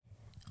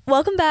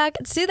Welcome back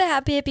to the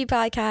Happy Hippie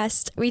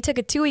Podcast. We took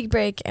a 2-week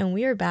break and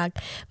we are back.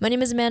 My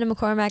name is Amanda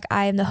McCormack.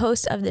 I am the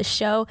host of this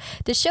show.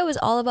 This show is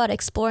all about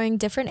exploring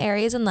different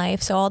areas in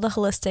life, so all the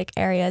holistic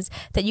areas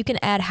that you can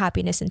add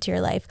happiness into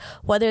your life,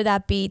 whether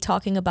that be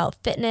talking about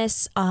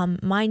fitness,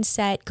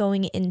 mindset,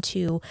 going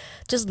into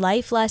just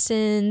life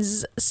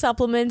lessons,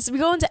 supplements. We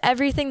go into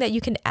everything that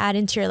you can add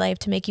into your life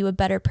to make you a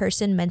better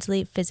person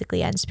mentally,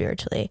 physically, and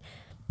spiritually.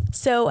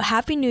 So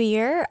Happy New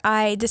Year.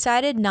 I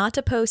decided not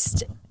to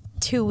post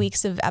 2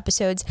 weeks of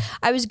episodes.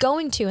 I was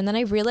going to, and then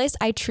I realized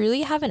I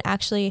truly haven't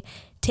actually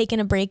taken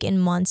a break in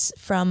months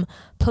from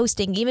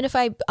posting, even if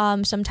I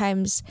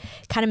sometimes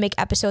kind of make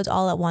episodes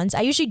all at once. I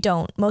usually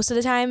don't. Most of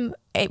the time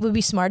it would be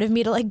smart of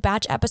me to like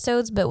batch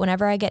episodes, but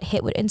whenever I get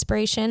hit with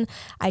inspiration,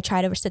 I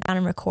try to sit down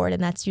and record,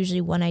 and that's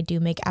usually when I do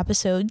make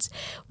episodes,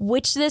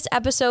 which this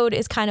episode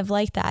is kind of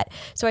like that.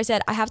 So I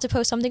said I have to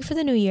post something for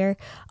the new year.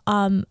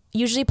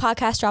 Usually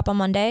podcasts drop on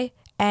Monday,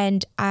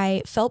 and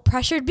I felt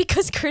pressured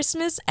because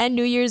Christmas and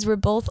New Year's were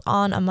both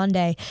on a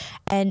Monday.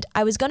 And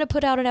I was going to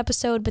put out an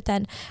episode, but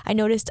then I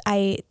noticed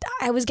I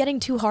was getting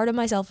too hard on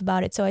myself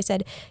about it. So I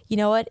said, you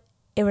know what?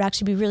 It would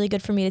actually be really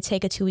good for me to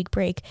take a 2-week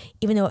break,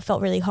 even though it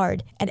felt really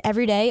hard. And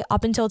every day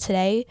up until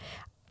today,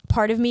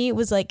 part of me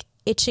was like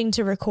itching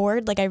to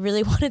record. Like I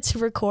really wanted to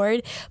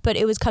record, but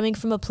it was coming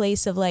from a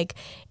place of like,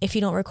 if you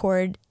don't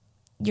record,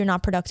 you're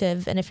not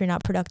productive. And if you're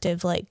not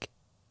productive, like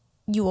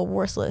you are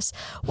worthless,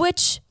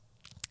 which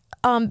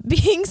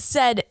being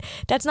said,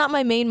 that's not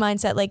my main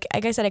mindset. Like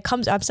I said, it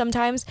comes up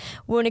sometimes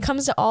when it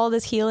comes to all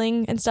this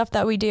healing and stuff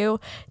that we do.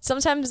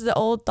 Sometimes the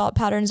old thought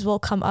patterns will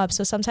come up.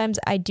 So sometimes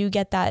I do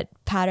get that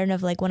pattern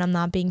of like when I'm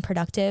not being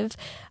productive,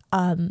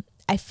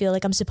 I feel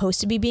like I'm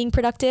supposed to be being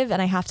productive,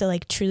 and I have to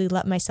like truly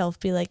let myself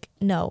be like,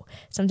 no,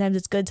 sometimes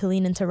it's good to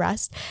lean into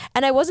rest.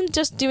 And I wasn't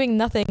just doing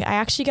nothing. I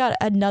actually got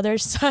another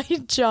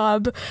side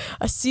job,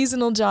 a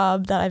seasonal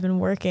job that I've been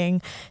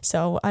working.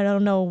 So I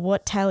don't know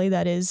what tally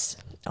that is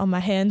on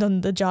my hand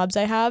on the jobs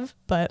I have,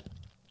 but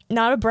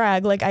not a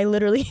brag, like I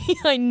literally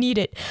I need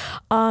it.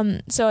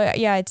 So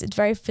yeah, it's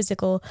very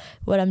physical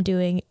what I'm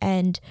doing,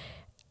 and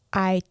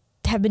I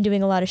have been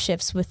doing a lot of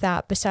shifts with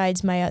that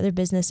besides my other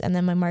business and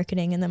then my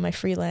marketing and then my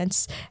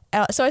freelance.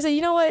 So I said,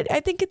 you know what,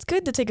 I think it's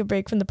good to take a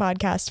break from the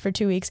podcast for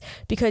 2 weeks,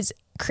 because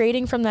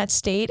creating from that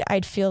state,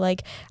 I'd feel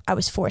like I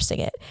was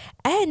forcing it.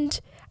 And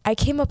I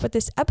came up with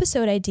this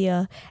episode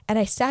idea, and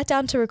I sat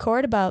down to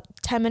record about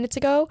 10 minutes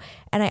ago,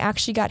 and I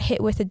actually got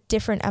hit with a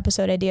different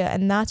episode idea,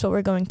 and that's what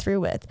we're going through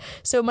with.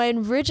 So my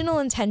original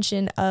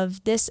intention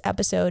of this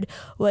episode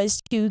was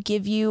to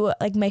give you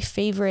like my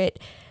favorite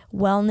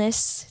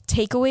wellness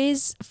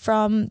takeaways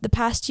from the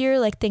past year,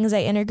 like things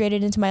I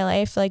integrated into my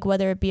life, like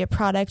whether it be a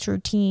product,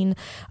 routine,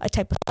 a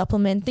type of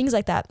supplement, things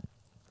like that.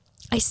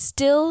 I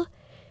still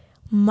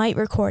might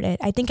record it.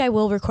 I think I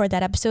will record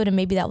that episode, and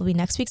maybe that will be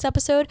next week's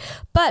episode.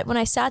 But when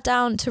I sat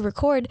down to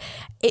record,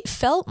 it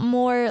felt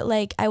more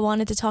like I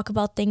wanted to talk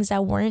about things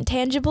that weren't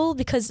tangible,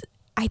 because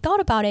I thought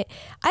about it.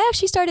 I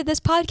actually started this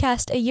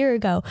podcast a year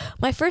ago.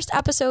 My first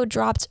episode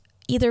dropped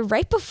either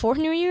right before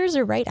New Year's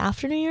or right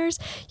after New Year's.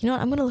 You know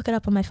what? I'm going to look it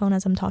up on my phone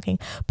as I'm talking.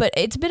 But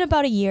it's been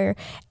about a year,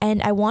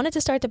 and I wanted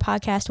to start the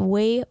podcast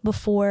way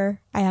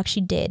before I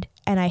actually did.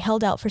 And I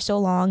held out for so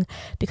long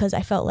because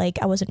I felt like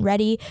I wasn't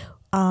ready.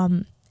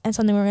 And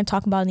something we're going to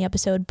talk about in the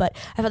episode, but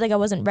I felt like I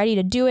wasn't ready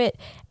to do it.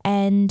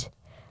 And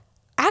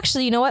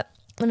actually, you know what?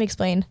 Let me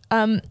explain.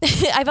 I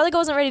felt like I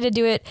wasn't ready to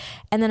do it,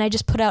 and then I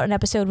just put out an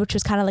episode which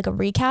was kind of like a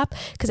recap,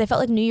 because I felt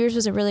like New Year's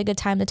was a really good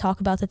time to talk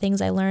about the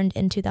things I learned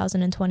in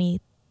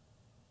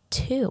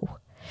 2022.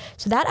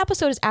 So that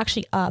episode is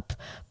actually up,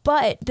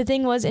 but the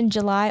thing was, in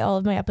July, all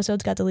of my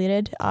episodes got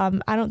deleted. I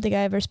don't think I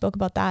ever spoke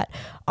about that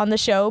on the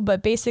show,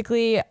 but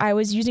basically I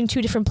was using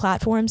 2 different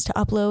platforms to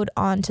upload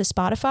onto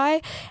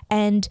Spotify,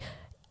 and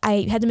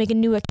I had to make a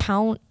new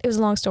account. It was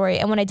a long story.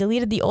 And when I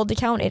deleted the old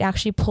account, it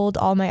actually pulled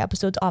all my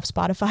episodes off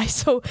Spotify.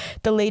 So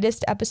the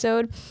latest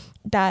episode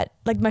that,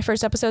 like my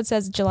first episode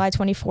says July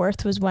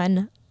 24th was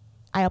when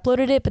I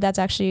uploaded it, but that's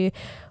actually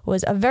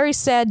was a very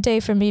sad day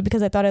for me,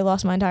 because I thought I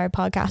lost my entire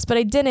podcast, but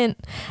I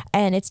didn't.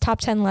 And it's top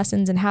 10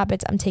 lessons and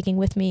habits I'm taking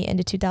with me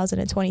into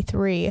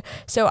 2023.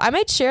 So I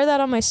might share that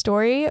on my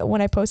story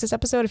when I post this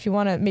episode, if you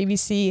want to maybe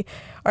see,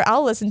 or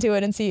I'll listen to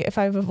it and see if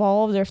I've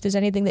evolved or if there's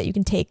anything that you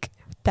can take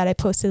that I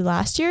posted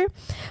last year.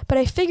 But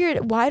I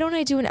figured, why don't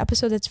I do an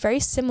episode that's very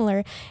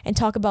similar and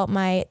talk about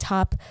my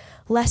top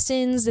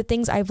lessons, the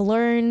things I've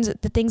learned,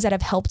 the things that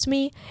have helped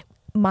me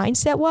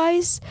mindset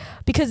wise,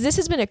 because this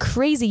has been a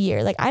crazy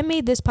year. Like I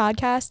made this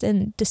podcast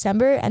in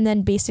December, and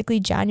then basically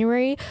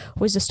January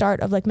was the start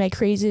of like my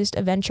craziest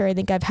adventure I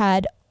think I've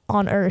had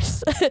on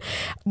earth,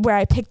 where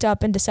I picked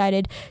up and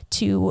decided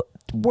to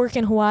work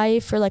in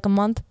Hawaii for like a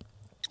month.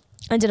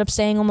 Ended up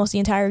staying almost the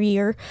entire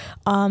year,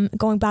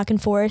 going back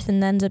and forth,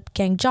 and then ended up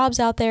getting jobs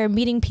out there,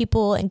 meeting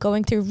people, and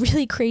going through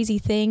really crazy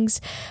things.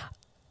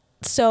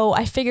 So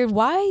I figured,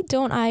 why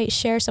don't I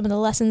share some of the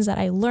lessons that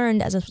I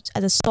learned as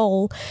a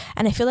soul?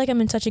 And I feel like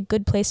I'm in such a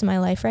good place in my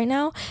life right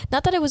now.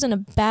 Not that I was in a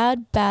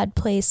bad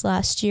place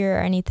last year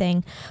or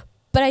anything,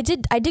 But I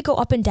did go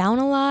up and down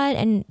a lot,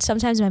 and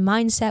sometimes my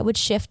mindset would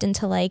shift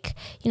into like,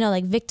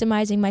 like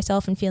victimizing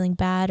myself and feeling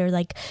bad, or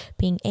like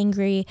being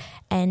angry.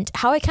 And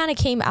how I kind of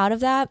came out of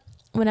that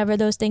whenever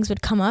those things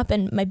would come up,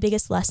 and my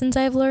biggest lessons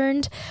I've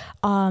learned.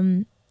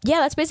 Yeah,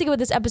 that's basically what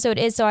this episode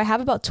is. So I have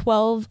about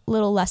 12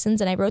 little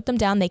lessons, and I wrote them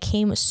down. They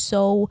came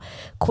so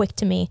quick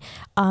to me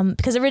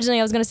because originally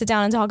I was going to sit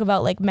down and talk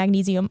about like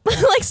magnesium,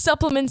 like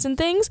supplements and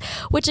things,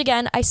 which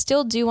again, I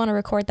still do want to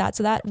record that.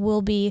 So that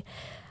will be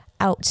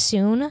out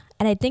soon.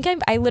 And I think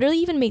I literally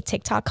even made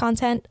TikTok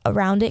content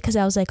around it, because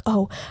I was like,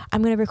 oh,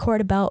 I'm going to record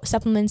about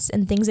supplements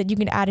and things that you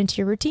can add into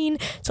your routine.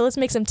 So let's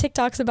make some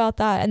TikToks about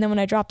that. And then when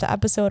I drop the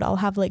episode, I'll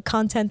have like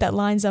content that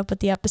lines up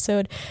with the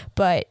episode.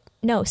 But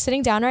no,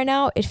 sitting down right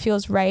now, it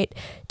feels right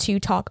to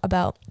talk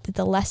about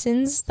the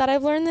lessons that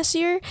I've learned this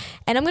year.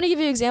 And I'm going to give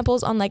you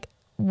examples on like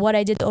what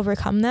I did to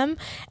overcome them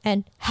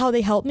and how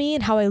they helped me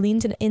and how I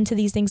leaned into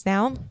these things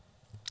now.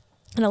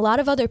 And a lot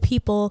of other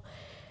people,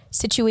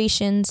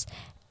 situations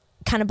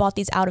kind of brought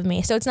these out of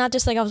me. So it's not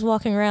just like I was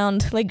walking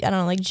around like, I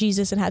don't know, like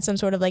Jesus and had some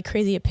sort of like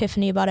crazy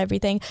epiphany about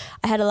everything.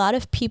 I had a lot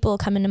of people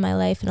come into my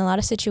life and a lot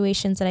of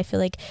situations that I feel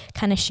like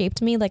kind of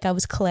shaped me like I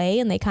was clay,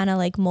 and they kind of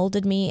like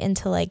molded me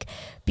into like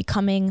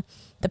becoming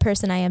the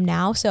person I am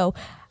now. So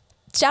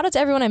shout out to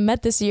everyone I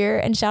met this year,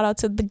 and shout out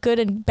to the good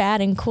and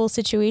bad and cool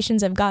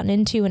situations I've gotten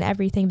into and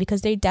everything,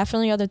 because they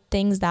definitely are the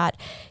things that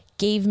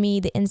gave me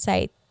the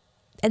insight.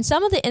 And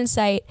some of the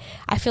insight,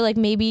 I feel like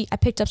maybe I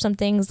picked up some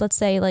things, let's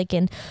say like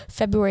in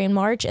February and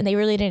March, and they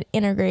really didn't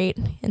integrate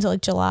until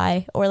like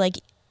July, or like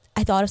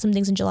I thought of some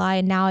things in July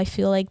and now I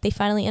feel like they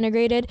finally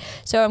integrated.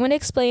 So I'm going to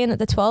explain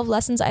the 12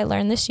 lessons I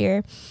learned this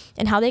year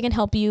and how they can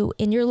help you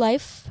in your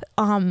life.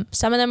 Some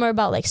of them are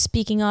about like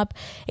speaking up,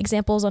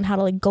 examples on how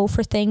to like go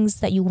for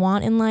things that you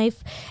want in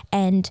life,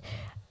 and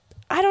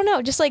I don't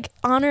know, just like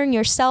honoring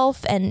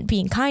yourself and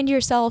being kind to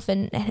yourself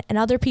and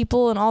other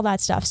people and all that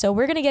stuff. So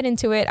we're going to get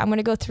into it. I'm going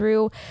to go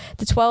through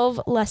the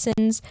 12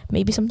 lessons.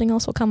 Maybe something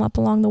else will come up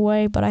along the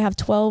way, but I have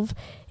 12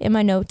 in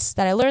my notes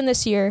that I learned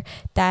this year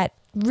that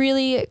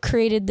really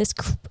created this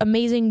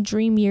amazing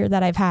dream year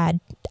that I've had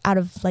out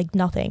of like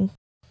nothing.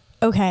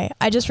 Okay,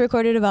 I just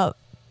recorded about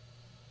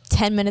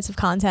 10 minutes of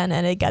content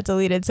and it got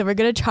deleted. So we're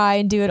going to try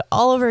and do it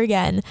all over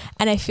again.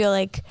 And I feel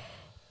like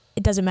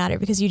it doesn't matter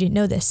because you didn't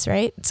know this,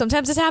 right?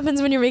 Sometimes this happens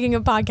when you're making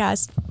a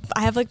podcast.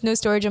 I have like no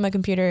storage on my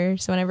computer.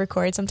 So when I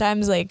record,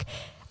 sometimes like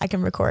I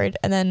can record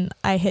and then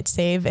I hit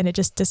save and it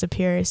just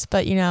disappears.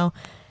 But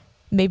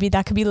maybe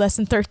that could be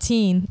lesson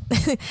 13.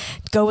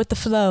 Go with the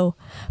flow.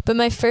 But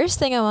my first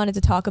thing I wanted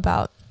to talk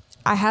about,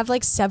 I have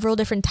like several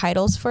different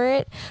titles for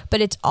it, but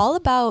it's all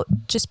about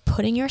just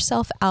putting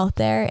yourself out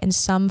there in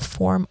some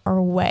form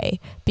or way,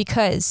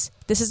 because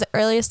this is the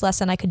earliest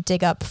lesson I could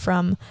dig up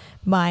from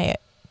my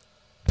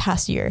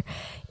past year.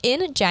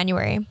 In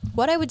January,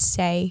 what I would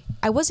say,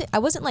 I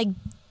wasn't like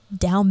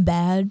down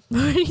bad or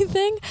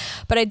anything,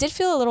 but I did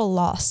feel a little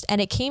lost,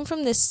 and it came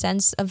from this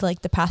sense of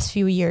like the past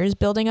few years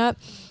building up.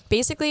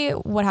 Basically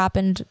what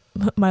happened,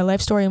 my life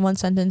story in one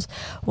sentence: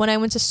 when I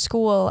went to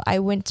school, I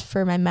went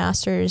for my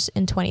master's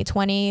in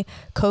 2020.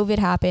 COVID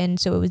happened,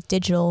 so it was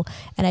digital,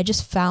 and I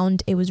just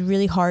found it was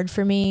really hard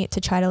for me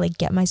to try to like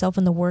get myself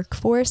in the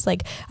workforce.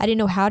 Like I didn't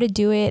know how to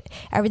do it.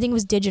 Everything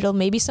was digital.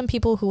 Maybe some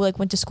people who like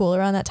went to school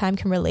around that time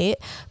can relate,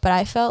 but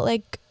I felt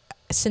like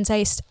since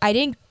I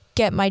didn't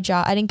get my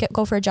job, I didn't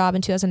go for a job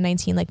in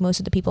 2019 like most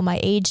of the people my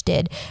age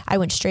did. I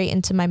went straight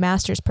into my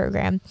master's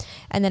program,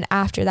 and then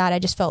after that I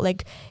just felt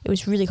like it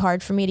was really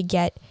hard for me to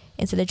get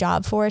into the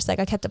job force. Like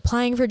I kept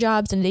applying for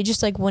jobs and they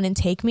just like wouldn't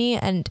take me,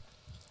 and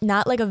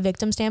not like a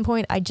victim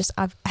standpoint, I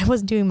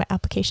wasn't doing my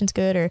applications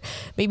good, or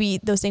maybe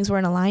those things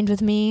weren't aligned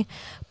with me,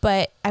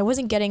 but I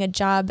wasn't getting a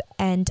job,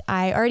 and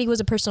I already was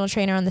a personal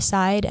trainer on the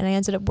side, and I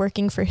ended up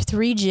working for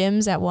 3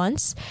 gyms at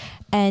once,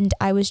 and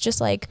I was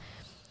just like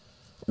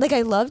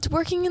I loved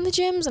working in the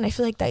gyms, and I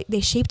feel like that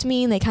they shaped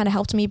me and they kind of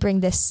helped me bring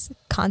this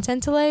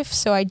content to life.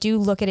 So I do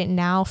look at it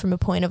now from a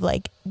point of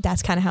like,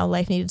 that's kind of how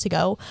life needed to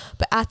go.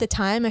 But at the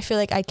time, I feel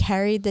like I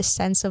carried this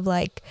sense of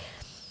like,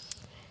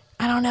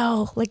 I don't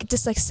know, like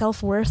just like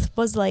self-worth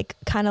was like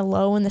kind of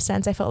low, in the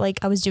sense I felt like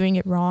I was doing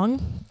it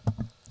wrong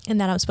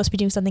and that I was supposed to be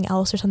doing something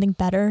else or something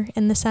better,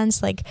 in the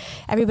sense like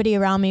everybody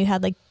around me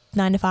had like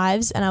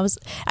 9-to-5s, and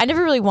I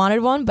never really wanted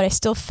one, but I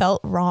still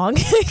felt wrong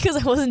because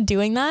I wasn't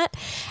doing that.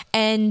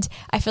 And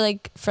I feel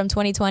like from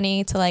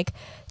 2020 to like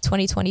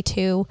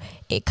 2022,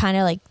 it kind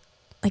of like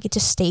it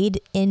just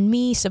stayed in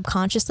me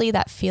subconsciously,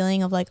 that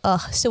feeling of like,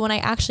 ugh. So when I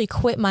actually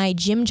quit my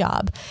gym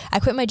job, I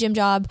quit my gym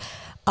job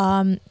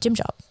in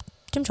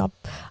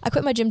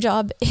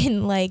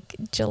like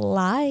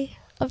July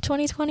of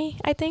 2020,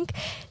 I think.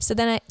 So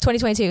then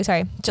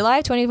July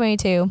of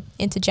 2022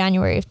 into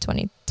January of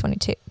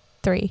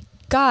 2023.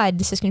 God,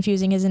 this is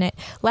confusing, isn't it?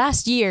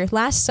 Last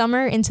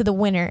summer into the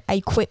winter,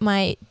 I quit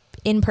my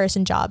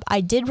in-person job.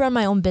 I did run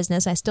my own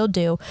business. I still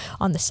do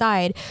on the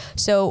side.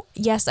 So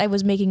yes, I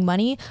was making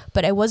money,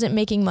 but I wasn't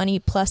making money.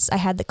 Plus I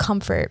had the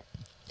comfort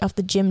of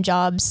the gym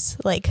jobs,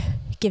 like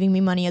giving me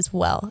money as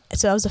well.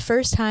 So that was the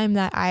first time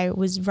that I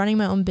was running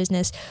my own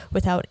business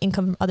without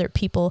income from other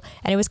people.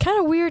 And it was kind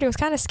of weird. It was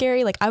kind of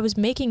scary. Like I was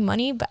making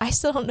money, but I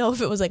still don't know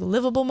if it was like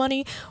livable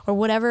money or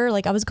whatever.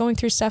 Like I was going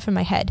through stuff in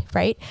my head,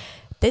 right?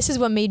 This is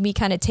what made me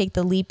kind of take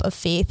the leap of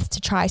faith to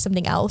try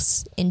something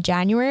else in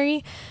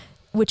January,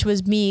 which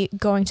was me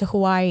going to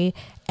Hawaii,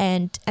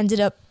 and ended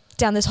up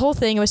down this whole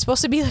thing. It was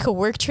supposed to be like a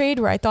work trade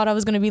where I thought I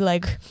was going to be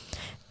like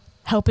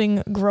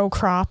helping grow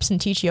crops and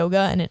teach yoga,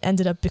 and it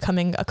ended up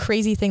becoming a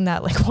crazy thing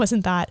that like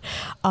wasn't that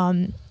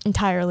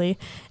entirely.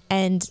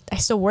 And I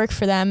still work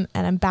for them,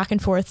 and I'm back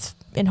and forth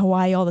in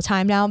Hawaii all the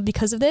time now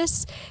because of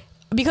this,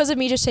 because of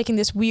me just taking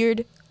this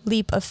weird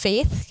leap of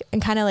faith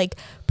and kind of like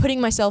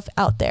putting myself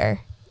out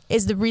there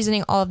is the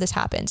reasoning all of this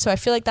happened. So I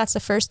feel like that's the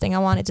first thing I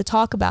wanted to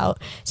talk about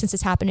since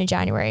this happened in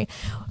January.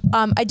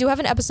 I do have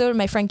an episode with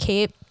my friend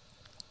Kate.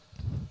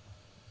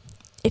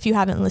 If you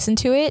haven't listened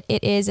to it,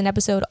 it is an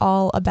episode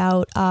all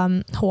about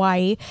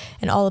Hawaii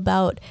and all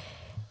about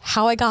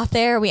how I got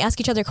there. We ask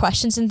each other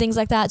questions and things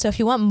like that. So if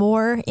you want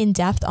more in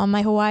depth on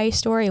my Hawaii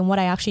story and what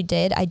I actually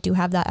did, I do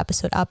have that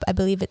episode up. I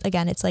believe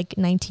it's like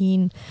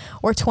 19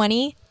 or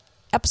 20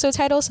 episode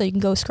title, so you can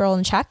go scroll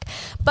and check.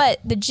 But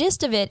the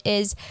gist of it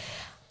is,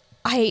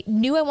 I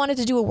knew I wanted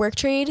to do a work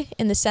trade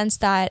in the sense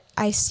that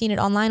I seen it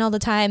online all the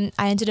time.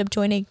 I ended up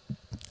joining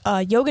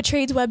Yoga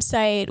Trades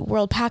website,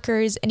 World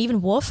Packers, and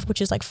even Wolf, which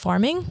is like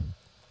farming.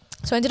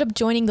 So I ended up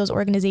joining those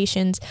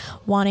organizations,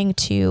 wanting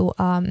to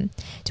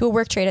do a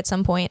work trade at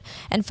some point.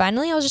 And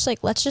finally, I was just like,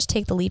 let's just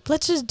take the leap.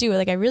 Let's just do it.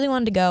 Like I really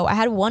wanted to go. I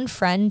had one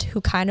friend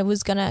who kind of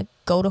was going to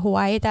go to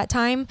Hawaii at that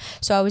time.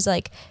 So I was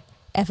like,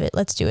 F it,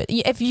 let's do it.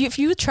 If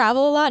you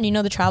travel a lot and you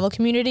know the travel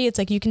community, it's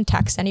like you can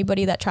text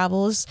anybody that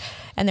travels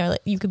and they're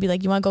like, you could be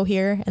like, you want to go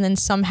here? And then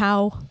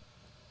somehow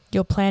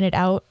you'll plan it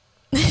out.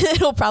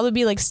 It'll probably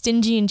be like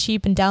stingy and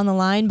cheap and down the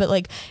line, but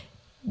like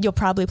you'll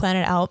probably plan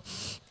it out.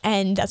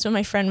 And that's what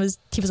my friend was.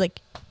 He was like,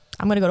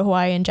 I'm going to go to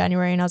Hawaii in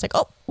January. And I was like,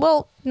 oh,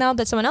 well, now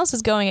that someone else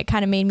is going, it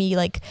kind of made me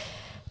like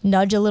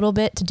nudge a little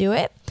bit to do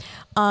it.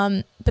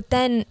 But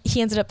then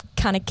he ended up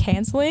kind of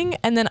canceling,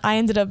 and then I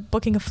ended up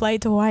booking a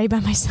flight to Hawaii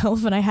by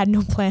myself, and I had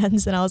no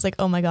plans, and I was like,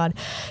 oh my God.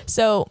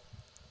 So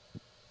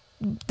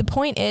the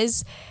point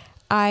is,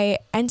 I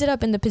ended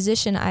up in the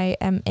position I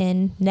am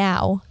in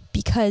now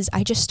because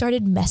I just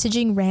started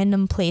messaging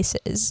random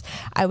places.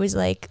 I was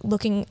like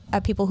looking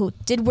at people who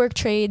did work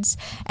trades,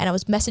 and I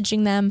was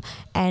messaging them,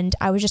 and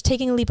I was just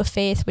taking a leap of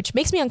faith, which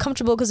makes me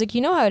uncomfortable because like,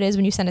 you know how it is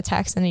when you send a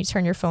text and then you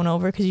turn your phone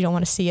over because you don't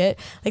want to see it.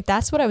 Like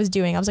that's what I was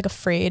doing. I was like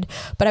afraid,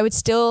 but I would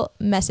still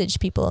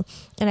message people.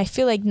 And I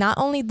feel like not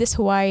only this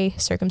Hawaii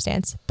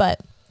circumstance,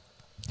 but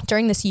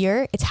during this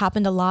year, it's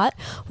happened a lot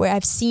where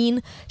I've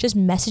seen just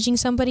messaging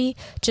somebody,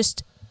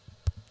 just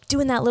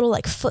doing that little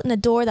like foot in the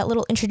door, that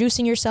little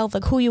introducing yourself,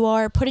 like who you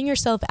are, putting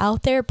yourself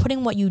out there,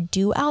 putting what you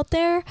do out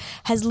there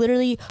has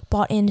literally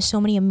brought in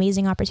so many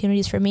amazing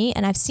opportunities for me.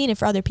 And I've seen it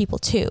for other people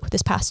too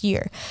this past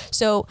year.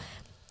 So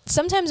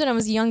sometimes when I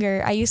was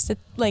younger, I used to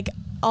like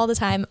all the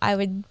time,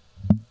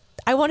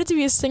 I wanted to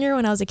be a singer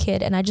when I was a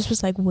kid, and I just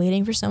was like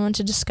waiting for someone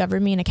to discover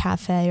me in a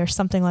cafe or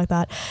something like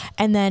that.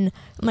 And then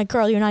I'm like,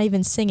 girl, you're not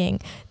even singing.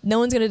 No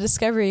one's going to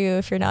discover you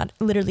if you're not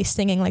literally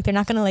singing. Like they're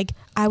not going to like,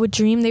 I would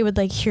dream they would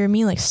like hear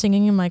me like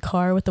singing in my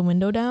car with the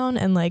window down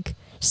and like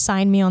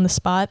sign me on the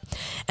spot.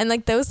 And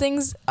like those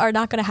things are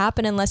not going to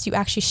happen unless you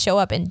actually show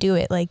up and do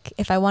it. Like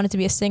if I wanted to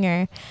be a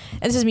singer,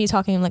 and this is me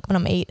talking like when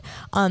I'm 8, if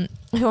I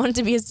wanted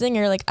to be a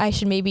singer, like I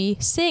should maybe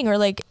sing or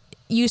like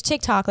use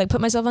TikTok, like put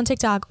myself on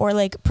TikTok or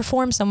like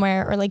perform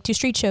somewhere or like do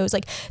street shows.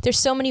 Like there's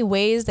so many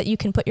ways that you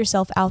can put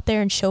yourself out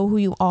there and show who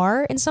you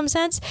are in some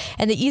sense.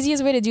 And the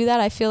easiest way to do that,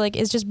 I feel like,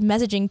 is just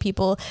messaging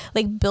people,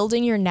 like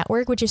building your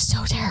network, which is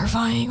so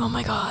terrifying. Oh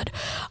my God.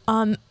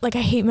 Like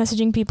I hate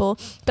messaging people,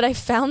 but I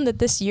found that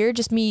this year,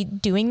 just me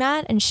doing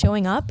that and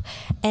showing up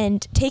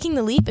and taking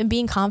the leap and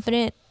being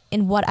confident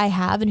in what I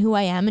have and who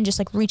I am and just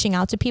like reaching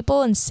out to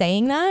people and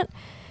saying that,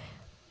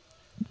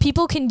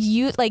 people can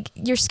use like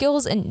your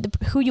skills and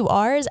who you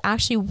are is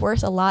actually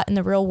worth a lot in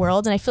the real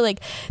world. And I feel like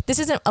this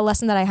isn't a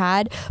lesson that I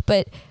had,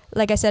 but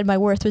like I said, my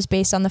worth was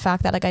based on the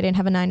fact that like I didn't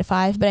have a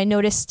 9-to-5, but I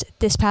noticed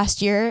this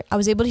past year I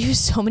was able to use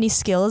so many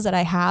skills that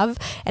I have,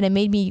 and it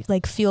made me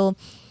like feel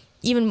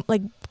even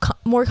like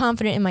more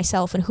confident in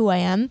myself and who I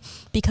am,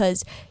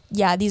 because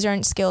yeah, these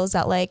aren't skills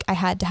that like I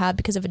had to have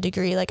because of a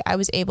degree. Like I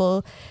was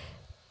able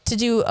to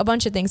do a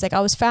bunch of things, like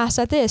I was fast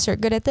at this or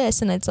good at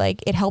this, and it's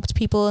like it helped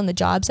people in the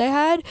jobs I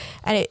had,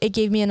 and it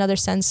gave me another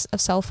sense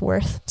of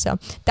self-worth. So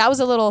that was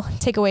a little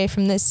takeaway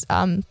from this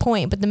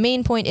point, but the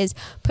main point is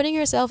putting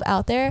yourself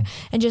out there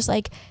and just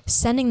like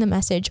sending the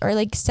message or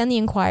like send the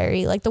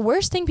inquiry. Like the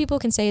worst thing people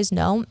can say is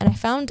no, and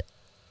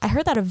I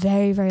heard that a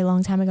very, very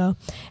long time ago,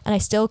 and I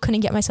still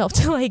couldn't get myself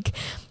to like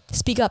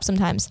speak up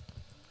sometimes,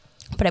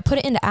 but I put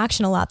it into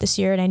action a lot this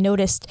year, and I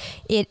noticed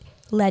it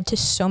led to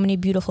so many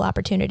beautiful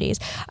opportunities.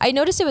 I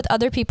noticed it with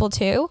other people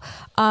too.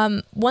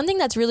 One thing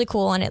that's really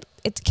cool, and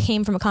it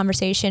came from a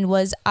conversation,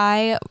 was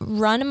I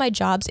run my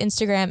job's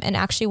Instagram, and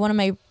actually one of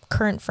my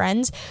current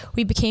friends.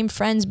 We became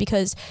friends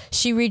because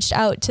she reached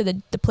out to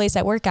the place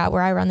I work at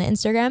where I run the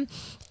Instagram,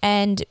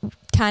 and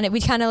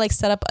we kind of like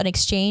set up an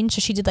exchange. So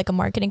she did like a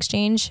market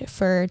exchange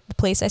for the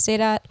place I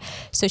stayed at.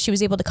 So she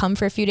was able to come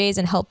for a few days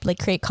and help like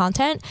create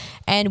content.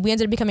 And we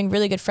ended up becoming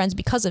really good friends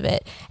because of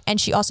it.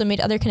 And she also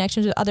made other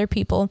connections with other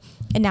people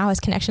and now has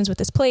connections with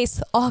this place,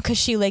 all because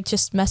she like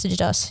just messaged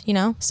us, you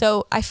know?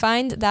 So I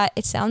find that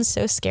it sounds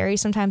so scary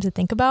sometimes to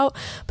think about,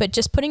 but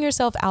just putting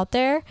yourself out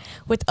there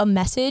with a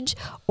message,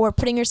 or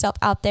putting yourself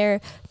out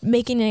there,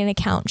 making an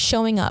account,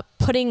 showing up,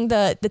 putting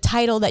the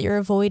title that you're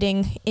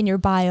avoiding in your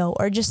bio,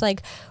 or just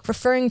like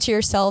referring to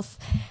yourself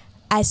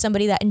as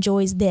somebody that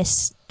enjoys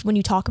this when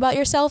you talk about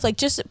yourself, like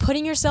just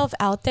putting yourself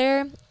out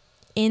there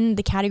in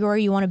the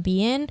category you want to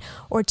be in,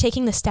 or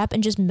taking the step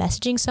and just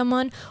messaging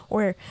someone,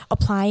 or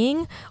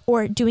applying,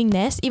 or doing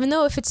this, even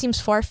though if it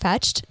seems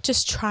far-fetched,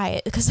 just try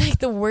it, because like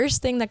the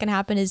worst thing that can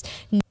happen is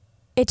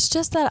it's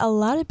just that a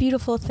lot of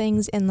beautiful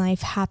things in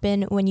life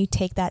happen when you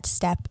take that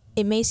step.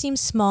 It may seem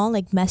small,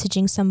 like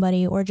messaging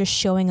somebody or just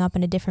showing up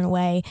in a different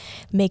way,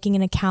 making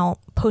an account,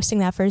 posting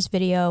that first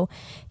video,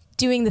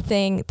 doing the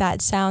thing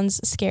that sounds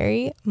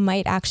scary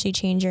might actually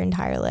change your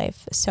entire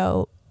life.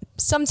 So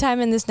sometime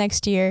in this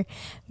next year,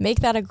 make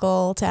that a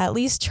goal to at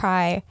least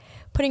try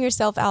putting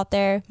yourself out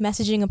there,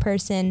 messaging a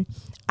person.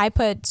 I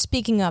put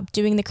speaking up,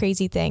 doing the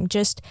crazy thing,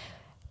 just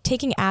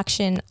taking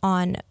action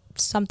on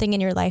something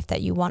in your life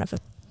that you want to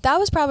fulfill. That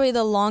was probably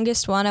the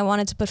longest one I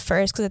wanted to put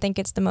first because I think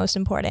it's the most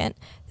important.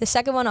 The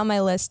second one on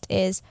my list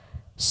is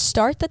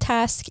start the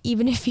task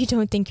even if you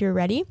don't think you're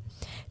ready,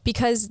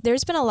 because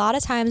there's been a lot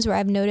of times where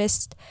I've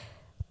noticed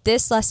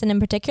this lesson in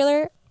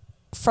particular,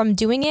 from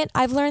doing it,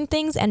 I've learned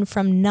things, and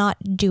from not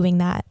doing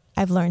that,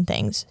 I've learned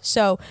things.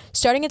 So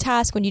starting a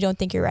task when you don't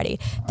think you're ready.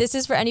 This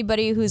is for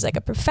anybody who's like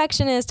a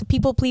perfectionist, a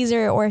people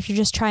pleaser, or if you're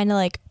just trying to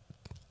like,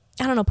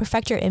 I don't know,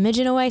 perfect your image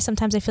in a way.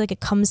 Sometimes I feel like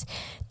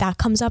that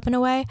comes up in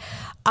a way.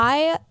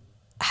 I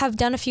have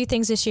done a few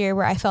things this year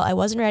where I felt I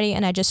wasn't ready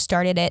and I just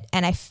started it,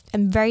 and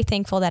I'm very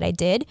thankful that I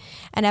did.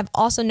 And I've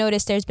also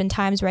noticed there's been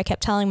times where I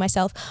kept telling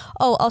myself,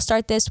 oh, I'll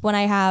start this when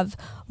I have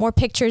more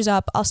pictures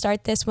up. I'll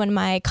start this when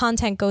my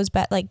content goes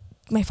back, like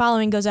my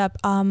following goes up.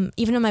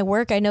 Even in my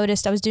work, I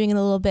noticed I was doing it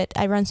a little bit.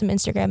 I run some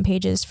Instagram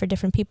pages for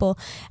different people,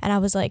 and I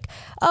was like,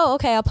 oh,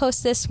 okay, I'll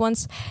post this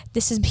once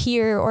this is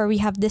here, or we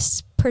have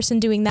this person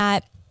doing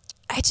that.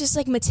 I just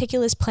like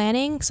meticulous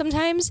planning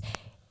sometimes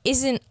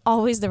isn't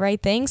always the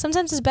right thing.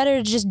 Sometimes it's better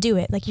to just do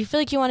it. Like you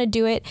feel like you want to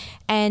do it,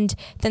 and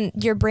then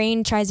your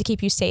brain tries to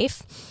keep you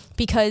safe,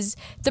 because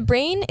the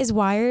brain is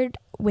wired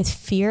with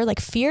fear. Like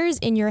fear is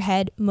in your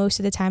head most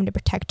of the time to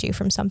protect you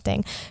from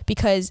something,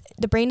 because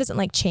the brain doesn't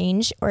like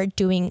change or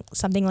doing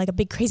something like a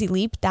big crazy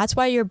leap. That's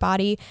why your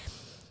body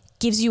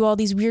gives you all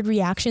these weird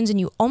reactions and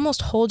you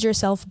almost hold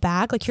yourself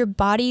back. Like your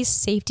body's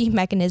safety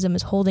mechanism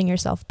is holding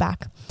yourself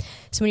back.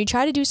 So when you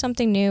try to do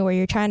something new, or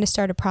you're trying to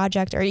start a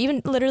project, or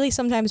even literally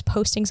sometimes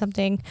posting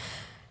something,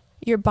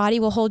 your body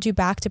will hold you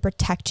back to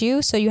protect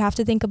you. So you have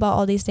to think about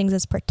all these things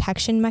as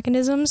protection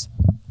mechanisms.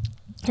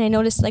 And I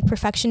noticed like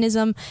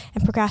perfectionism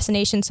and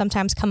procrastination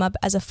sometimes come up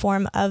as a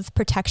form of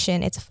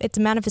protection. It's a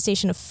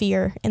manifestation of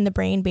fear in the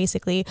brain,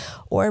 basically,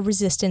 or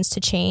resistance to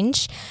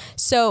change.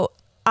 So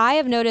I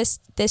have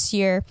noticed this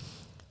year,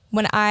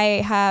 when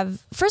I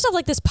have, first off,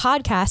 like this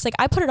podcast, like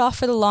I put it off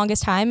for the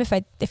longest time. If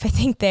I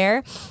think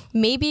there,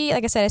 maybe,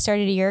 like I said, I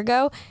started a year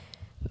ago.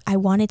 I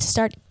wanted to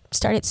start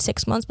it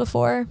 6 months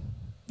before,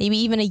 maybe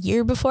even a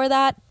year before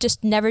that,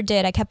 just never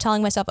did. I kept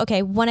telling myself,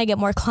 okay, when I get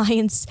more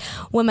clients,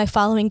 when my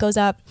following goes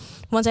up,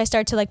 once I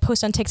start to like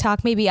post on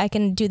TikTok, maybe I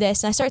can do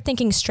this. And I start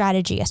thinking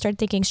strategy. I start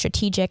thinking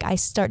strategic. I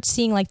start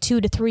seeing like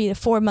 2 to 3 to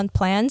 4 month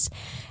plans.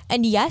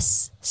 And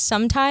yes,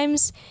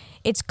 sometimes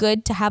it's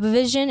good to have a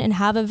vision and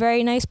have a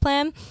very nice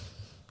plan,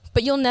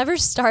 but you'll never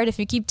start if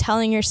you keep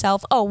telling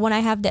yourself, oh, when I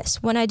have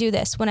this, when I do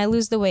this, when I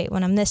lose the weight,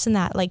 when I'm this and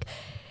that. Like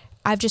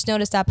I've just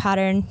noticed that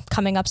pattern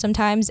coming up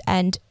sometimes,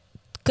 and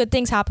good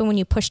things happen when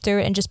you push through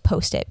it and just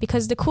post it,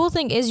 because the cool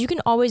thing is you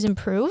can always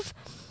improve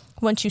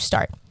once you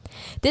start.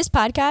 This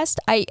podcast,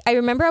 I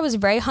remember I was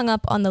very hung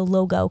up on the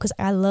logo because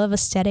I love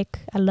aesthetic,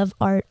 I love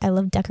art, I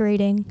love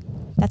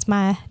decorating. That's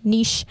my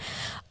niche.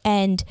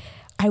 And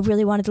I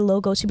really wanted the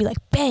logo to be like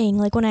bang.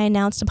 Like when I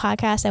announced the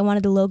podcast, I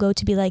wanted the logo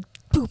to be like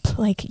boop.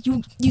 Like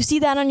you see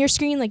that on your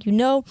screen, like you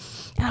know.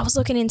 And I was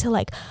looking into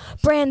like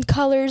brand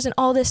colors and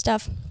all this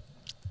stuff.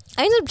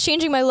 I ended up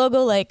changing my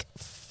logo like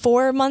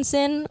 4 months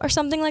in or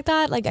something like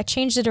that. Like I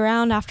changed it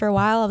around after a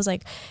while. I was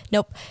like,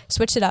 nope,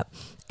 switched it up.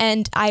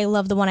 And I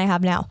love the one I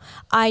have now.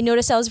 I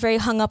noticed I was very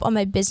hung up on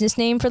my business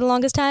name for the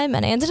longest time,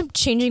 and I ended up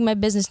changing my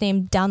business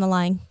name down the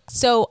line.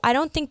 So I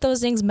don't think those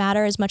things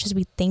matter as much as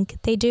we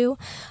think they do.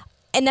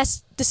 And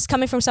this is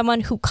coming from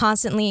someone who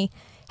constantly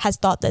has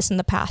thought this in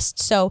the past.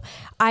 So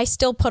I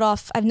still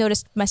I've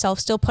noticed myself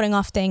still putting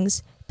off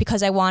things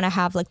because I want to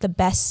have like the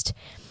best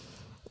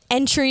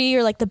entry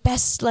or like the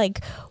best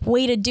like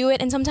way to do it.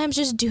 And sometimes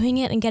just doing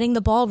it and getting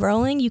the ball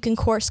rolling, you can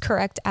course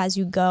correct as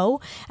you go.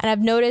 And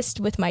I've noticed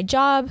with my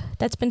job,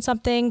 that's been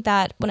something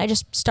that when I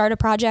just start a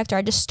project or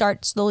I just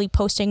start slowly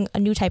posting a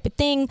new type of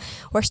thing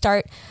or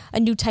start a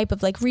new type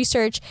of like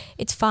research,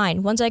 it's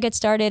fine. Once I get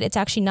started, it's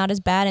actually not as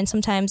bad. And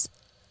sometimes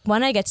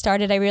when I get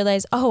started, I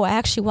realize, oh, I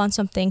actually want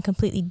something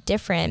completely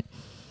different.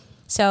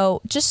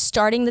 So just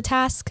starting the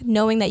task,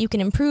 knowing that you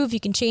can improve, you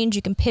can change,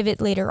 you can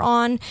pivot later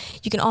on.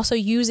 You can also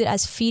use it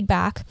as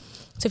feedback.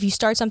 So if you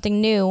start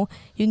something new,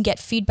 you can get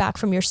feedback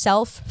from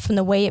yourself, from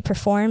the way it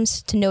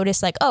performs, to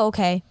notice like, oh,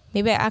 okay,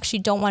 maybe I actually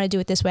don't want to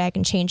do it this way. I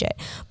can change it.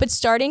 But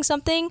starting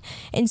something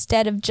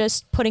instead of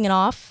just putting it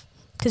off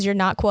because you're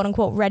not quote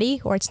unquote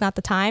ready or it's not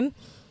the time,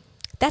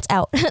 that's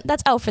out.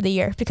 That's out for the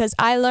year, because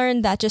I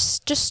learned that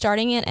just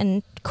starting it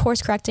and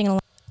course correcting.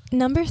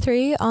 Number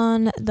 3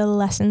 on the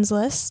lessons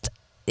list,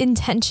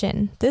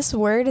 intention. This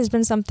word has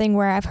been something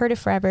where I've heard it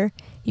forever.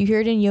 You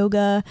hear it in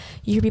yoga,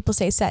 you hear people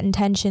say set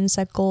intentions,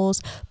 set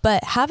goals,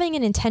 but having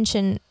an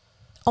intention,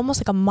 almost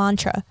like a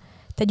mantra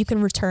that you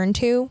can return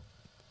to,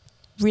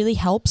 really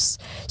helps.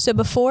 So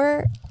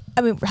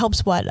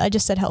helps what? I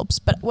just said helps,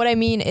 but what I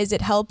mean is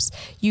it helps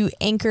you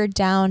anchor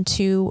down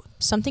to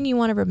something you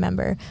want to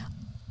remember,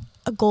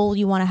 a goal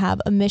you want to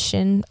have, a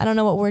mission. I don't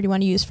know what word you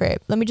want to use for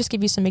it. Let me just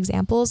give you some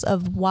examples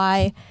of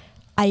why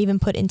I even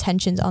put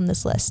intentions on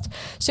this list.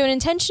 So an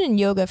intention in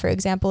yoga, for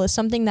example, is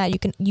something that you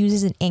can use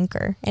as an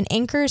anchor. An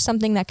anchor is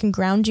something that can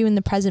ground you in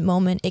the present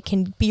moment. It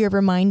can be a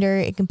reminder.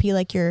 It can be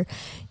like your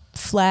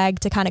flag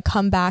to kind of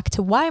come back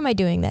to, why am I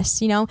doing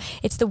this? You know,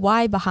 it's the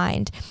why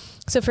behind.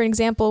 So for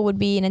example, would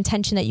be an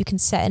intention that you can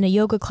set in a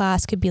yoga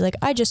class could be like,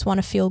 I just want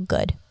to feel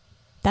good.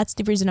 That's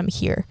the reason I'm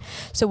here.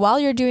 So while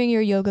you're doing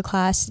your yoga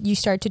class, you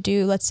start to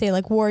do, let's say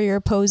like warrior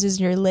poses,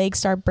 and your legs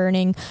start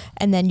burning,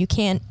 and then you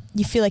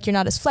feel like you're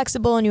not as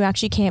flexible and you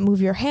actually can't move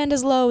your hand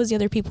as low as the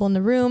other people in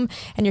the room,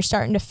 and you're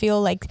starting to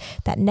feel like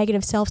that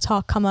negative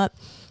self-talk come up,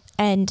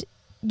 and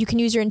you can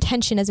use your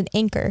intention as an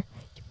anchor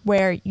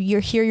where you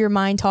hear your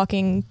mind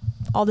talking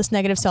all this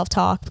negative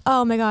self-talk.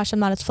 Oh my gosh, I'm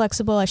not as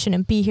flexible. I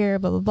shouldn't be here,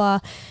 blah, blah, blah.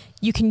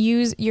 You can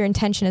use your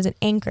intention as an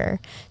anchor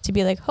to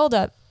be like, hold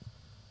up.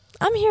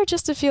 I'm here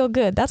just to feel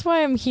good. That's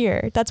why I'm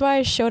here. That's why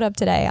I showed up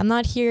today. I'm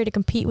not here to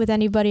compete with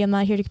anybody. I'm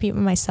not here to compete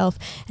with myself.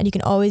 And you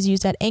can always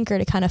use that anchor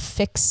to kind of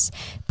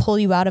pull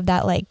you out of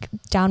that like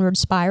downward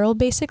spiral,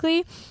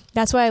 basically.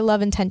 That's why I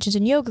love intentions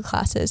in yoga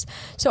classes.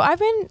 So I've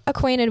been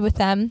acquainted with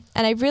them,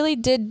 and I really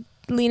did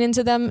lean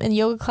into them in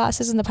yoga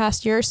classes in the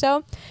past year or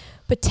so.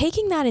 But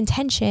taking that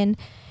intention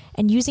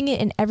and using it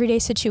in everyday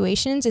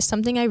situations is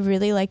something I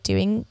really like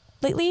doing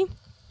lately,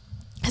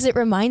 because it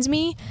reminds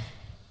me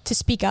to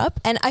speak up.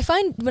 And I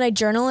find when I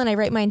journal and I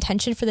write my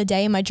intention for the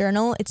day in my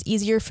journal, it's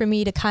easier for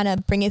me to kind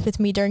of bring it with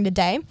me during the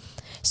day.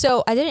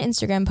 So I did an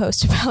Instagram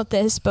post about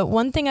this, but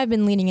one thing I've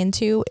been leaning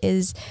into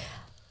is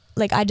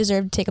like, I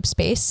deserve to take up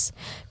space,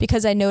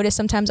 because I notice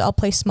sometimes I'll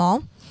play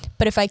small,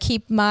 but if I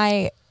keep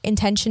my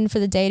intention for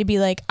the day to be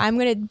like, I'm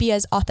going to be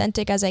as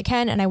authentic as I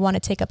can, and I want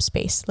to take up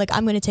space. Like,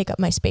 I'm going to take up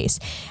my space.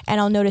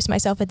 And I'll notice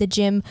myself at the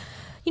gym,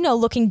 you know,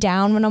 looking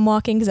down when I'm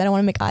walking, because I don't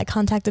want to make eye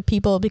contact with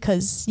people,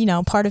 because, you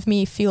know, part of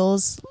me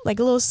feels like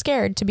a little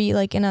scared to be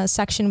like in a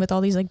section with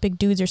all these like big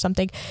dudes or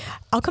something.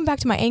 I'll come back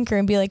to my anchor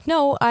and be like,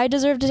 no, I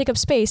deserve to take up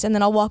space. And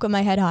then I'll walk with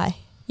my head high.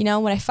 You know,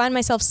 when I find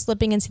myself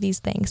slipping into these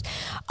things,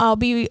 I'll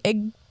be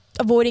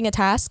avoiding a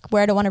task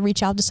where I don't want to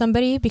reach out to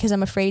somebody because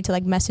I'm afraid to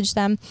like message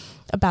them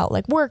about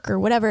like work or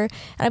whatever. And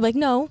I'm like,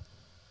 no,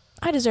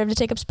 I deserve to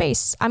take up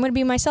space. I'm going to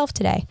be myself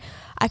today.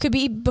 I could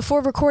be,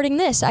 before recording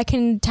this, I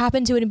can tap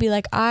into it and be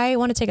like, I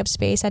want to take up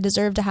space. I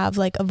deserve to have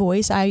like a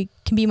voice. I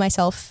can be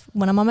myself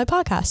when I'm on my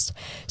podcast.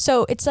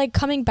 So it's like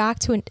coming back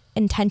to an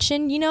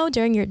intention, you know,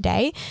 during your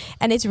day.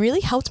 And it's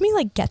really helped me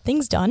like get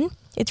things done.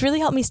 It's really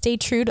helped me stay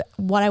true to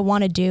what I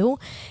want to do,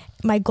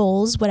 my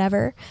goals,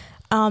 whatever.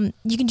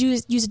 You can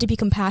use it to be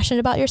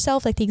compassionate about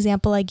yourself, like the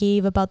example I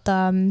gave about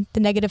the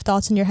negative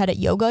thoughts in your head at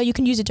yoga. You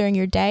can use it during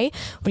your day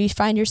when you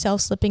find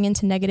yourself slipping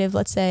into negative,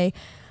 let's say,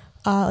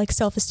 like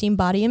self-esteem,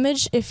 body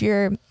image. If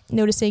you're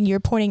noticing you're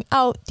pointing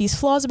out these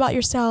flaws about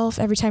yourself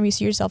every time you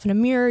see yourself in a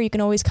mirror, you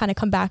can always kind of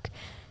come back.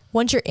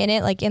 Once you're in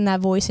it, like in that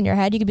voice in your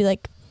head, you could be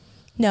like,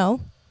 no,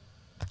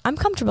 I'm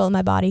comfortable in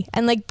my body,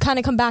 and like kind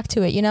of come back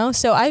to it, you know?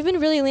 So I've been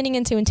really leaning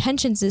into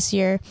intentions this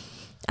year.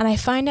 And I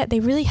find that they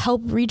really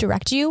help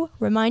redirect you,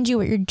 remind you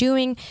what you're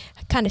doing,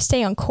 kind of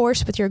stay on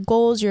course with your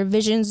goals, your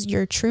visions,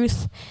 your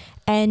truth.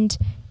 And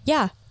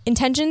yeah,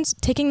 intentions,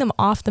 taking them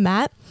off the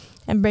mat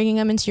and bringing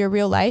them into your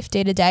real life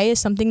day to day is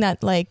something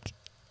that like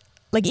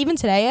even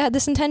today I had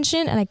this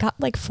intention and I got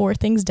like 4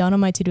 things done on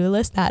my to-do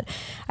list that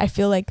I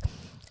feel like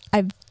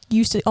I've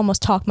used to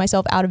almost talk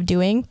myself out of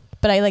doing,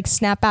 but I like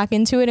snapped back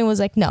into it and was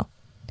like, no.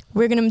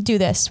 We're going to do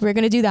this. We're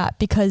going to do that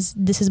because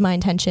this is my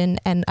intention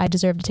and I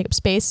deserve to take up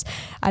space.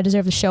 I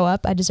deserve to show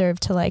up. I deserve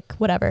to like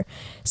whatever.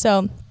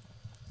 So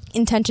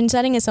intention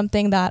setting is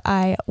something that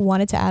I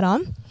wanted to add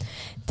on.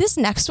 This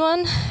next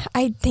one,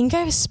 I think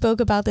I spoke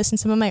about this in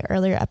some of my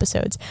earlier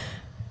episodes,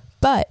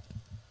 but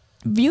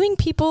viewing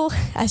people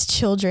as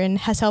children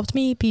has helped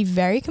me be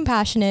very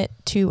compassionate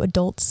to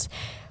adults,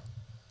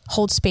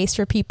 hold space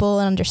for people,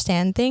 and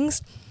understand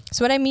things.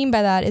 So what I mean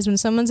by that is when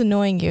someone's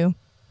annoying you,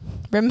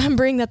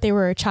 remembering that they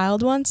were a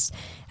child once,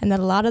 and that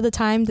a lot of the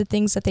time the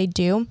things that they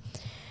do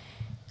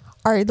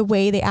are the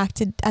way they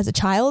acted as a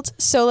child.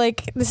 So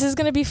like, this is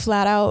gonna be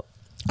flat out,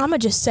 I'm gonna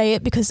just say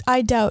it because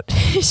I doubt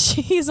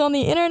she's on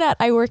the internet.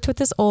 I worked with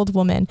this old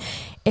woman.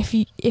 If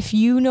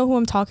you know who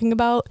I'm talking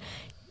about,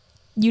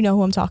 you know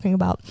who I'm talking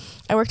about.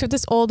 I worked with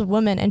this old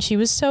woman and she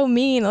was so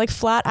mean, like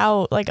flat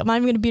out, like I'm not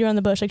even gonna beat around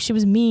the bush, like she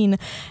was mean.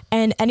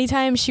 And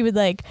anytime she would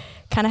like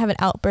kind of have an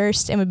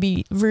outburst and would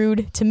be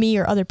rude to me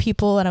or other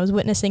people and I was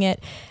witnessing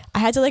it, I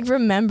had to like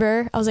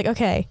remember, I was like,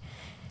 okay,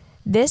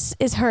 this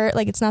is her,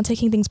 like it's not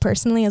taking things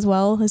personally as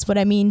well, is what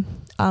I mean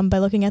by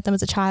looking at them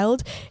as a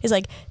child, is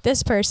like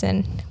this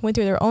person went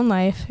through their own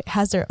life,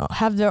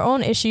 have their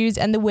own issues,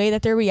 and the way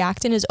that they're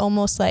reacting is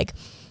almost like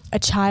a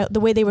child, the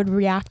way they would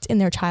react in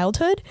their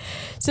childhood.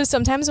 So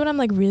sometimes when I'm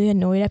like really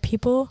annoyed at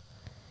people,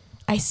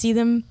 I see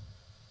them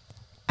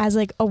as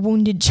like a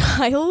wounded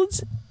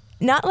child,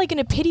 not like in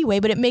a pity way,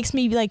 but it makes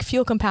me like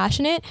feel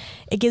compassionate.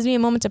 It gives me a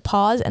moment to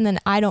pause, and then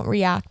I don't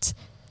react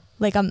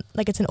like I'm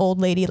like it's an old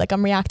lady, like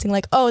I'm reacting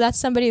like, oh, that's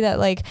somebody that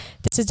like,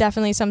 this is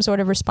definitely some sort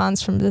of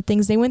response from the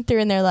things they went through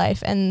in their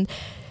life. And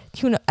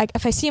you know,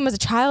 if I see them as a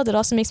child, it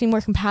also makes me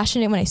more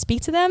compassionate when I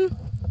speak to them.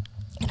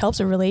 It helps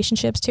with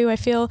relationships too, I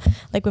feel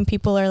like when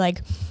people are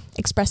like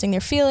expressing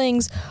their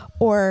feelings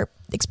or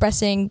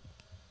expressing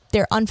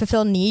their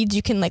unfulfilled needs,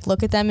 you can like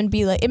look at them and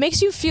be like, it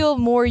makes you feel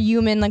more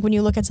human, like when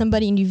you look at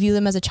somebody and you view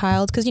them as a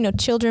child, because you know,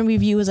 children we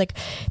view as like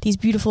these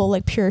beautiful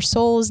like pure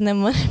souls, and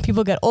then when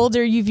people get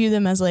older you view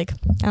them as like,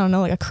 I don't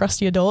know, like a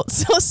crusty adult.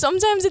 So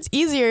sometimes it's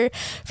easier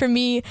for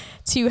me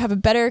to have a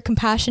better,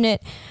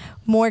 compassionate,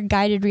 more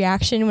guided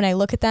reaction when I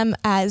look at them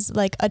as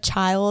like a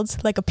child,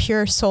 like a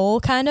pure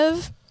soul kind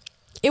of.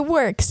 It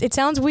works. It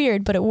sounds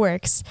weird, but it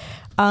works.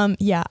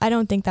 Yeah, I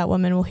don't think that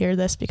woman will hear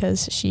this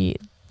because she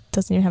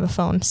doesn't even have a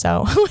phone,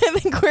 so I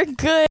think we're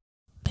good.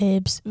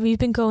 Babes, we've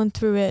been going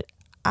through it.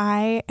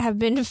 I have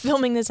been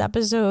filming this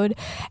episode,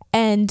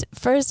 and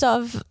first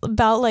off,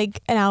 about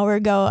like an hour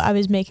ago, I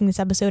was making this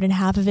episode and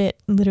half of it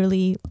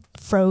literally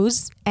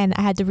froze and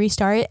I had to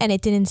restart it and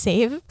it didn't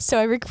save. So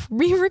I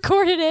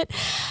re-recorded it,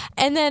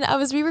 and then I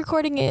was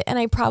re-recording it and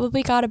I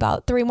probably got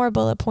about 3 more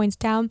bullet points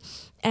down,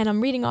 and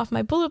I'm reading off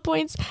my bullet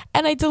points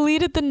and I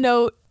deleted the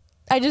note.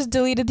 I just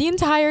deleted the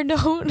entire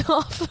note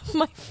off of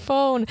my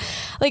phone.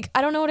 Like,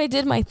 I don't know what I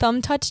did. My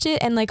thumb touched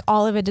it and like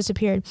all of it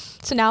disappeared.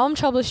 So now I'm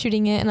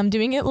troubleshooting it and I'm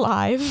doing it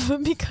live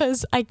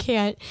because I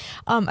can't.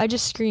 I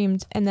just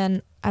screamed, and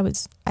then I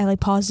like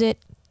paused it,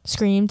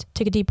 screamed,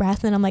 took a deep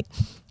breath, and then I'm like,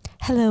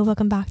 hello,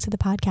 welcome back to the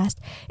podcast.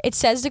 It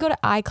says to go to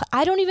iCloud.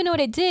 I don't even know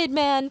what I did,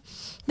 man.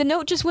 The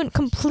note just went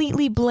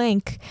completely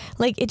blank.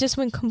 Like, it just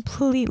went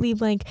completely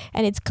blank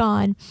and it's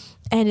gone.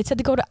 And it said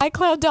to go to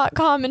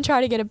iCloud.com and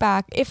try to get it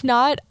back. If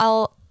not,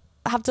 I'll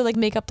have to like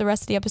make up the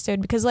rest of the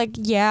episode because like,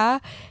 yeah,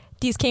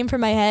 these came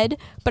from my head,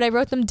 but I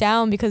wrote them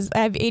down because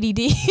I have ADD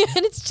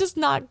and it's just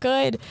not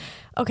good.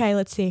 Okay,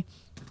 let's see.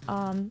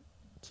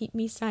 Keep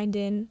me signed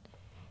in.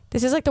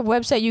 This is like the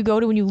website you go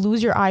to when you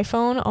lose your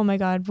iPhone. Oh my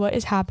God, what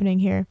is happening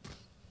here?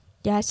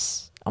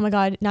 Yes. Oh my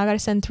God, now I gotta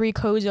send 3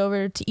 codes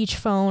over to each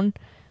phone.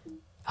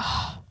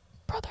 Oh,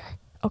 brother.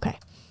 Okay.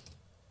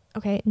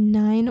 Okay,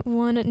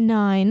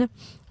 919.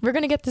 We're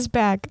gonna get this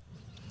back.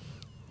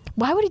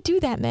 Why would it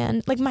do that,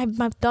 man? Like my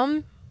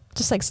thumb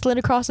just like slid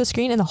across the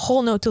screen and the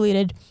whole note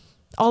deleted.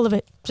 All of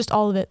it. Just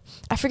all of it.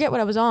 I forget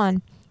what I was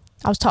on.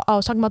 I was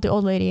talking about the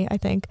old lady, I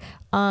think.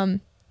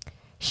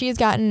 She has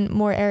gotten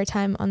more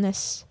airtime on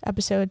this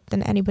episode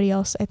than anybody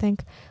else, I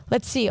think.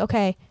 Let's see.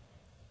 Okay.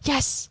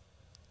 Yes.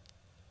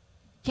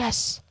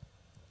 Yes.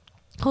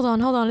 Hold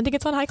on. I think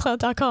it's on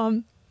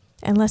iCloud.com.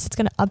 Unless it's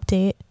going to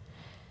update.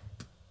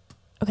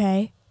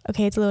 Okay.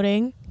 Okay, it's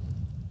loading.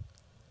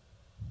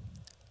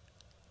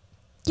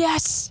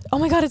 Yes. Oh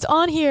my God, it's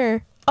on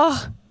here.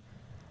 Oh.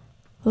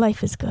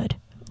 Life is good.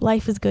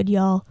 Life is good,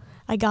 y'all.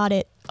 I got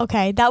it.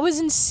 Okay, that was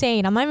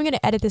insane. I'm not even going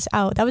to edit this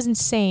out. That was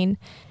insane.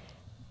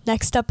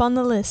 Next up on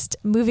the list,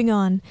 moving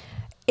on.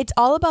 It's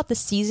all about the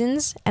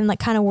seasons and like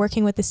kind of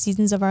working with the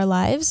seasons of our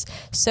lives.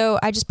 So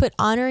I just put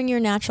honoring your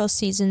natural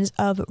seasons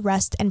of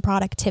rest and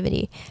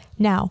productivity.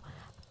 Now,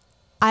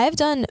 I have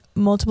done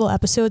multiple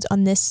episodes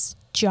on this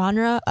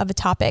genre of a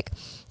topic.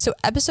 So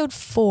episode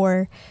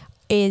 4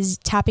 is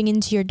tapping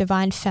into your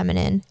divine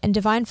feminine. And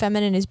divine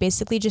feminine is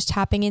basically just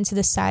tapping into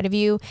the side of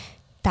you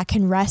that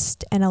can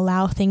rest and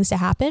allow things to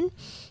happen.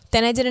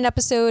 Then I did an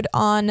episode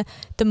on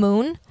the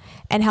moon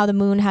and how the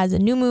moon has a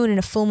new moon and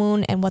a full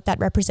moon and what that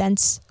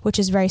represents, which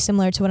is very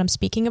similar to what I'm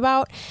speaking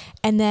about.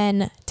 And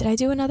then, did I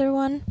do another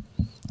one?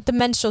 The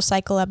menstrual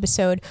cycle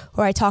episode,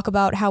 where I talk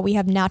about how we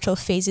have natural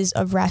phases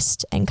of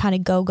rest and kind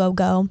of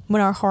go.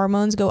 When our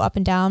hormones go up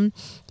and down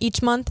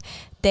each month,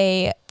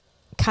 they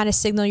kind of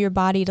signal your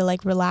body to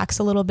like relax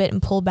a little bit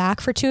and pull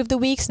back for 2 of the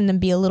weeks, and then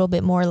be a little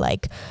bit more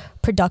like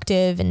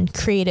productive and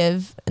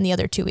creative in the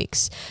other 2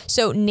 weeks.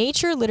 So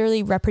nature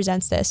literally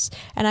represents this.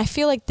 And I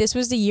feel like this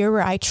was the year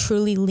where I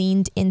truly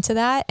leaned into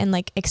that and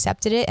like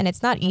accepted it. And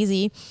it's not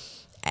easy.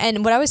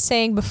 And what I was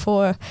saying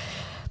before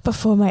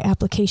my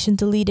application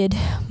deleted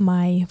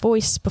my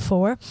voice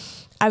before,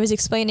 I was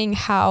explaining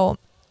how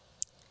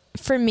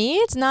for me,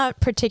 it's not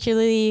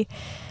particularly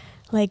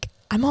like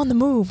I'm on the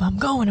move, I'm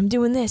going, I'm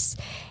doing this.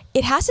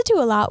 It has to do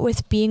a lot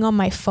with being on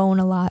my phone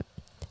a lot.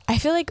 I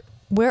feel like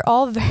we're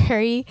all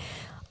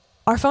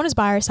our phone is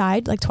by our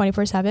side like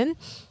 24/7.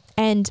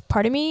 And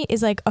part of me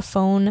is like a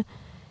phone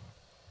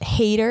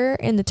hater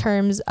in the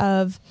terms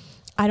of,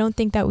 I don't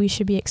think that we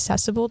should be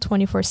accessible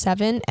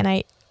 24/7. And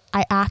I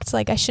act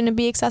like I shouldn't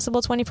be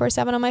accessible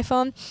 24/7 on my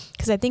phone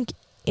because I think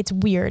it's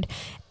weird,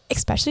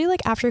 especially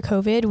like after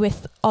COVID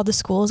with all the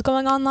schools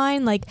going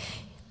online. Like,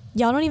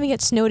 y'all don't even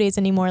get snow days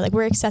anymore. Like,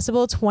 we're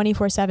accessible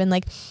 24/7.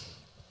 Like,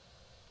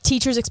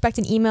 teachers expect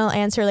an email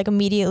answer like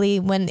immediately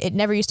when it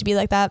never used to be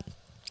like that.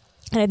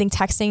 And I think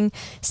texting,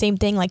 same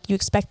thing. Like, you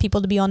expect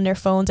people to be on their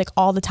phones like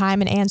all the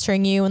time and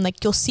answering you, and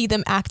like you'll see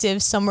them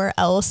active somewhere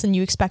else and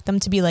you expect them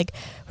to be like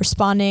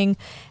responding.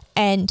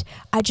 And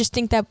I just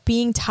think that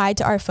being tied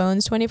to our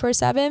phones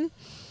 24/7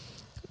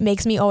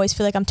 makes me always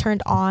feel like I'm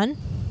turned on.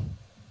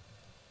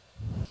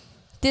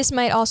 This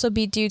might also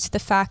be due to the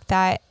fact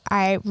that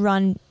I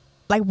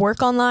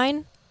work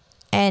online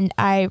and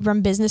I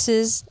run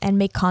businesses and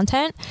make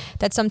content,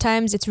 that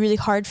sometimes it's really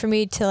hard for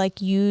me to like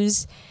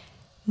use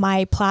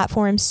my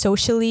platform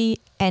socially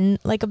and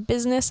like a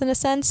business in a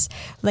sense.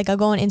 Like, I'll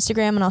go on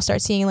Instagram and I'll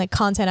start seeing like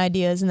content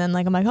ideas, and then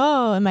like I'm like,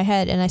 oh, in my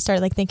head, and I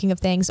start like thinking of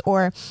things,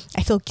 or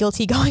I feel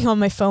guilty going on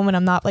my phone when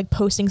I'm not like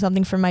posting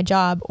something for my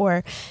job,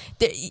 or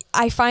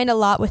I find a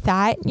lot with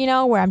that, you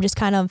know, where I'm just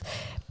kind of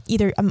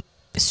either I'm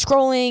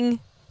scrolling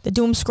the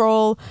doom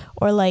scroll,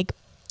 or like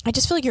I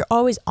just feel like you're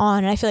always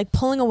on, and I feel like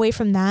pulling away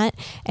from that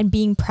and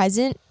being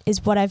present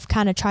is what I've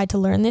kind of tried to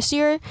learn this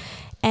year.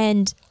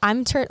 And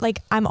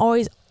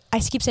I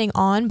keep saying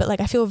on, but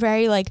like I feel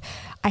very like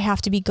I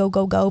have to be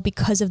go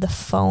because of the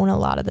phone a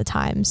lot of the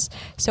times.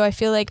 So I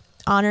feel like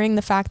honoring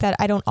the fact that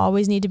I don't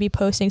always need to be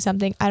posting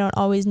something, I don't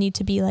always need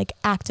to be like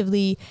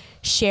actively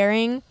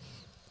sharing,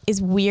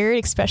 is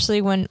weird,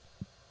 especially when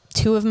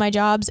 2 of my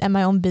jobs and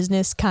my own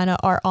business kind of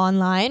are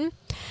online.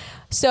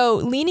 So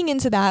leaning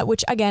into that,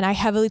 which again, I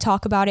heavily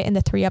talk about it in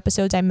the 3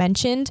 episodes I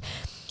mentioned,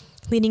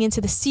 leaning into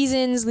the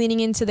seasons,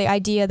 leaning into the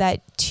idea that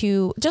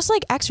to just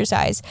like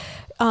exercise,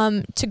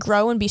 to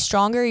grow and be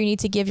stronger, you need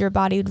to give your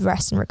body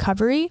rest and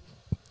recovery,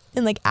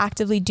 and like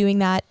actively doing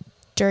that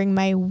during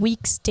my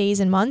weeks, days,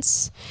 and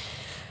months.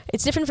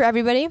 It's different for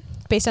everybody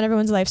based on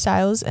everyone's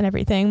lifestyles and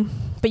everything,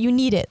 but you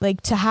need it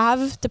like to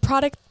have the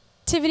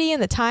productivity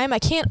and the time. I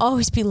can't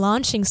always be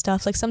launching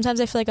stuff. Like, sometimes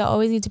I feel like I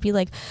always need to be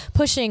like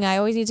pushing, I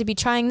always need to be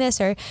trying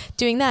this or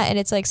doing that. And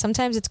it's like,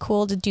 sometimes it's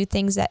cool to do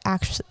things that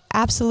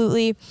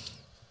absolutely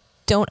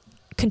don't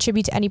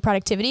contribute to any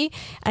productivity.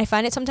 And I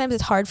find it sometimes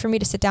it's hard for me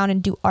to sit down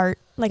and do art.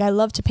 Like, I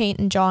love to paint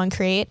and draw and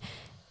create,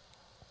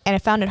 and I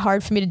found it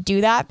hard for me to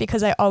do that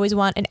because I always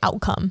want an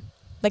outcome.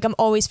 Like, I'm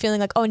always feeling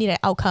like, oh, I need an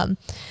outcome.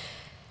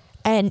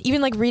 And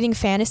even like reading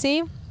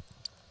fantasy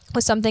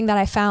was something that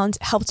I found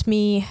helped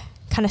me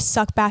kind of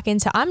suck back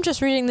into, I'm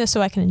just reading this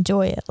so I can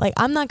enjoy it. Like,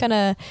 I'm not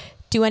gonna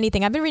do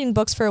anything. I've been reading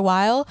books for a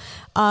while.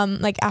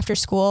 Like, after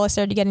school I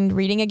started getting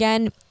reading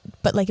again,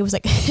 but like it was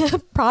like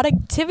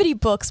productivity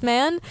books,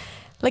 man.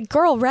 Like,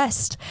 girl,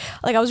 rest.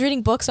 Like, I was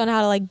reading books on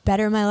how to like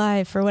better my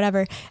life or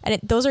whatever, and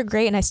those are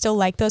great, and I still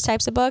like those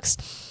types of books.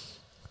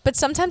 But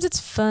sometimes it's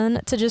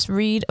fun to just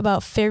read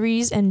about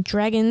fairies and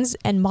dragons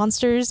and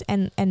monsters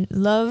and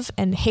love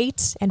and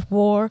hate and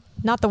war.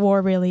 Not the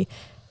war really,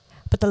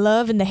 but the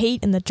love and the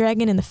hate and the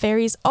dragon and the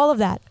fairies, all of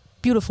that.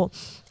 Beautiful.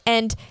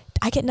 And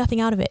I get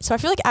nothing out of it. So I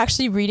feel like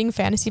actually reading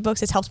fantasy books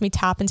has helped me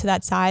tap into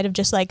that side of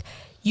just like,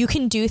 you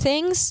can do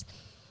things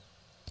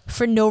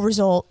for no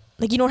result.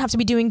 Like, you don't have to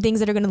be doing things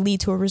that are going to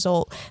lead to a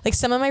result. Like,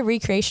 some of my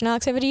recreational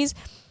activities,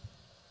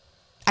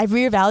 I've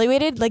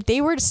reevaluated, like, they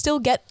were to still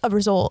get a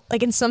result,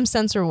 like, in some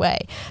sense or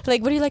way.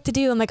 Like, what do you like to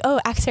do? I'm like, oh,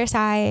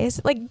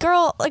 exercise. Like,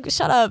 girl, like,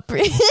 shut up.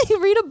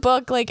 Read a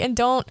book, like, and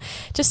don't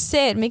just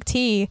sit, make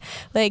tea.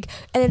 Like,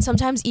 and then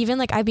sometimes even,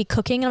 like, I'd be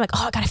cooking, and I'm like,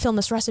 oh, I gotta film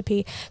this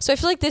recipe. So I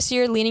feel like this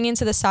year, leaning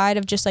into the side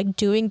of just, like,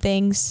 doing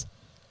things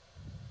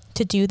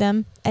to do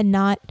them and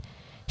not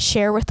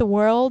share with the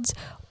world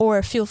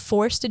or feel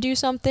forced to do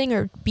something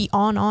or be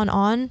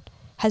on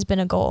has been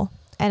a goal.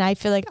 And I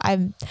feel like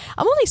I'm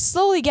only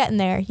slowly getting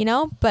there, you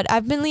know, but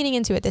I've been leaning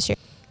into it this year.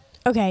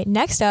 Okay,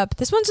 next up,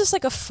 this one's just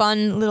like a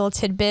fun little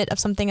tidbit of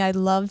something I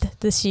loved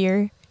this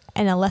year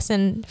and a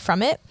lesson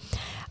from it.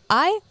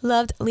 I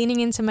loved leaning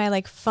into my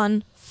like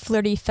fun,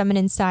 flirty,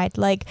 feminine side,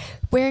 like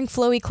wearing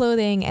flowy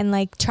clothing and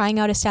like trying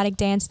out a static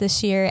dance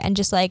this year, and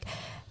just like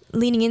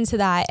leaning into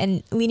that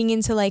and leaning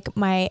into like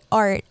my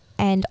art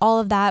and all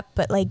of that,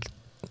 but like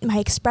my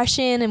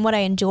expression and what I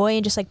enjoy,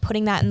 and just like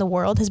putting that in the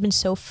world has been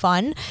so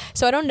fun.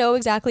 So I don't know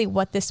exactly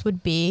what this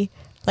would be.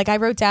 Like, I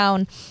wrote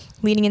down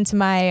leaning into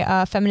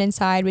my feminine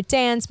side with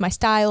dance, my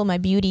style, my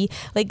beauty,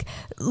 like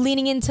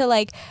leaning into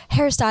like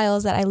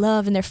hairstyles that I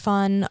love and they're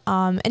fun,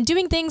 and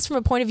doing things from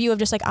a point of view of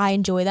just like I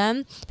enjoy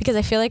them, because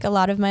I feel like a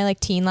lot of my like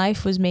teen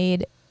life was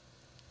made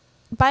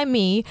by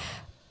me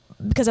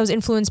because I was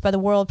influenced by the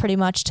world pretty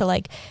much to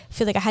like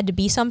feel like I had to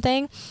be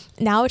something.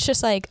 Now it's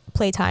just like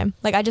playtime.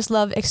 Like I just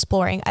love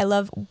exploring. I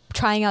love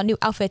trying out new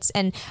outfits,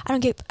 and I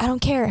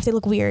don't care if they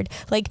look weird.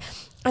 Like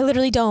I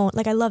literally don't.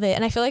 Like I love it.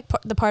 And I feel like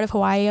the part of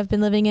Hawaii I've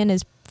been living in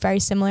is very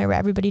similar, where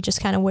everybody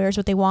just kind of wears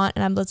what they want,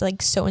 and I'm just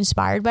like so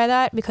inspired by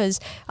that, because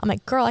I'm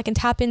like, girl, I can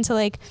tap into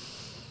like,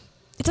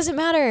 it doesn't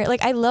matter.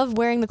 Like I love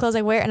wearing the clothes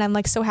I wear, and I'm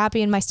like so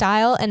happy in my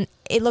style, and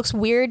it looks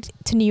weird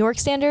to New York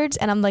standards,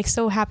 and I'm like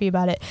so happy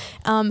about it.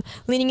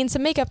 Leaning into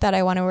makeup that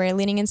I want to wear,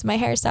 leaning into my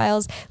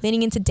hairstyles,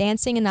 leaning into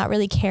dancing and not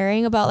really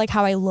caring about like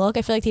how I look.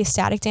 I feel like the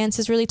ecstatic dance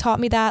has really taught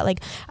me that. Like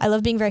I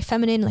love being very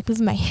feminine, like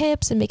moving my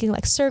hips and making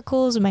like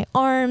circles with my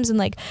arms, and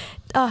like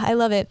I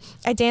love it.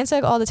 I dance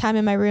like all the time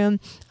in my room.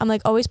 I'm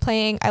like always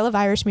playing. I love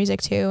Irish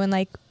music too, and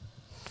like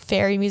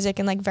fairy music,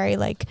 and like very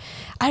like,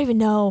 I don't even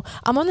know,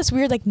 I'm on this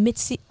weird like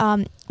Mitski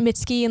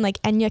and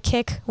like Enya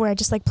kick, where I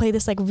just like play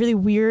this like really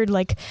weird,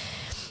 like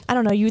I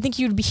don't know, you would think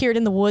you'd be hear it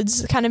in the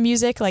woods kind of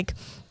music, like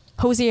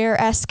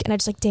Hosier-esque, and I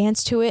just like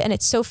dance to it, and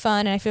it's so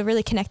fun, and I feel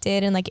really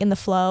connected and like in the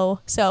flow.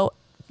 So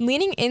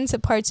leaning into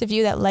parts of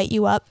you that light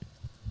you up,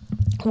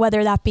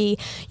 whether that be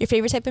your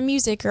favorite type of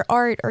music or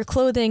art or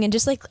clothing, and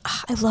just like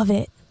I love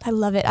it.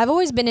 I've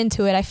always been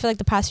into it. I feel like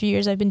the past few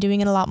years I've been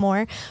doing it a lot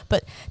more,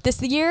 but this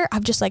year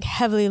I've just like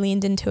heavily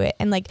leaned into it,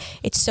 and like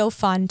it's so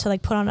fun to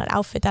like put on an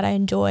outfit that I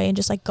enjoy and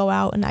just like go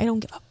out, and I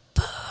don't give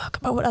a fuck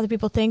about what other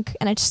people think,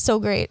 and it's so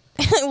great.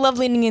 I love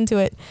leaning into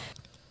it.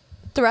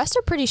 The rest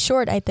are pretty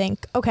short, I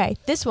think. Okay,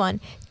 this one,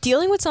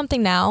 dealing with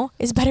something now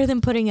is better than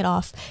putting it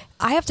off.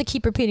 I have to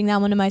keep repeating that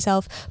one to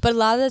myself, but a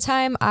lot of the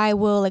time I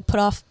will like put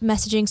off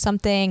messaging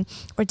something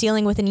or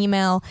dealing with an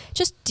email.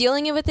 Just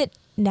dealing with it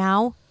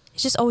now,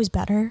 it's just always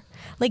better.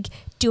 Like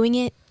doing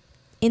it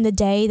in the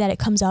day that it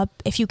comes up,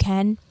 if you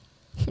can.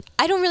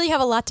 I don't really have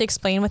a lot to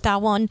explain with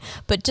that one,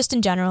 but just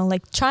in general,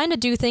 like trying to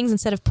do things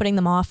instead of putting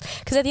them off.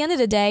 Because at the end of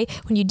the day,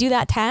 when you do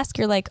that task,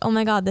 you're like, oh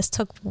my God, this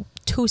took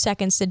 2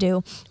 seconds to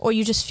do. Or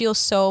you just feel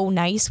so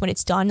nice when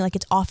it's done, like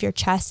it's off your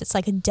chest. It's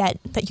like a debt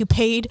that you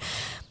paid.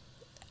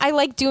 I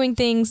like doing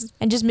things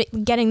and just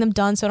getting them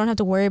done so I don't have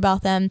to worry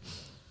about them,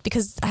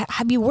 because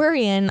I be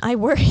worrying. I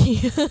worry.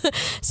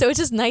 So it's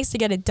just nice to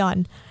get it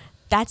done.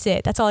 That's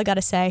it. That's all I got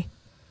to say.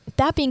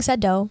 That being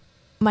said, though,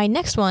 my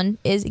next one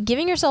is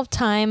giving yourself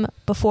time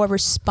before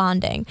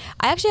responding.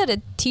 I actually had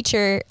a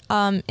teacher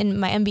in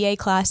my MBA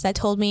class that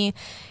told me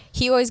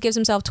he always gives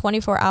himself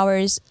 24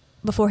 hours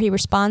before he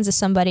responds to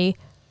somebody,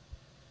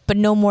 but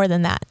no more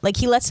than that. Like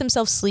he lets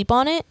himself sleep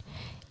on it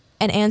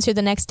and answer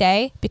the next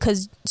day,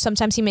 because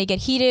sometimes he may get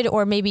heated,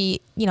 or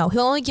maybe, you know,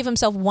 he'll only give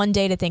himself 1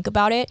 day to think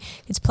about it.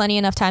 It's plenty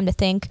enough time to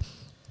think,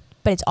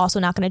 but it's also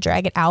not going to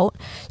drag it out.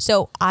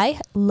 So I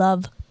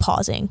love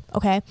pausing,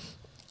 okay?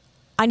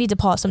 I need to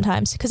pause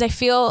sometimes, because I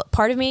feel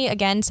part of me,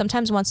 again,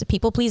 sometimes wants to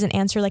people please and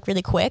answer like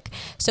really quick.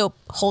 So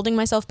holding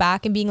myself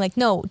back and being like,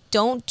 no,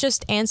 don't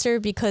just answer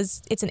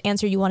because it's an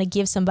answer you want to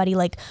give somebody.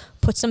 Like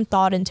put some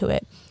thought into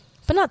it,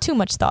 but not too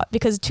much thought,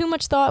 because too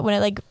much thought, when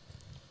it like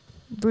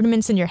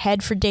rudiments in your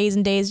head for days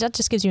and days, that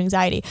just gives you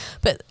anxiety.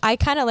 But I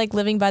kind of like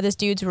living by this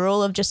dude's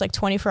rule of just like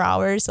 24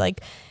 hours, like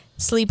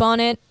sleep on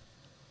it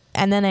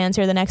and then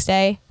answer the next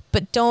day.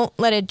 But don't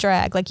let it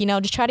drag. Like, you know,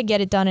 just try to get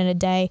it done in a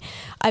day.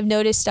 I've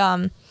noticed,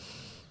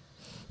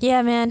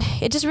 yeah, man,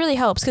 it just really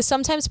helps, because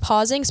sometimes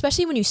pausing,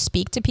 especially when you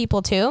speak to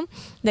people too,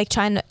 like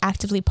trying to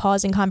actively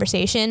pause in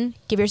conversation,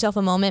 give yourself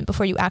a moment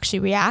before you actually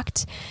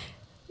react.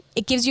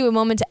 It gives you a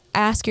moment to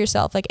ask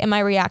yourself, like, am I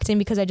reacting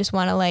because I just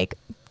want to like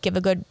give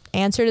a good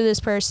answer to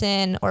this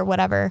person or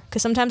whatever?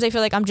 Because sometimes I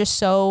feel like I'm just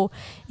so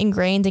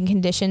ingrained and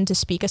conditioned to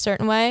speak a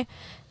certain way.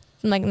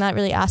 I'm like not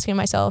really asking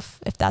myself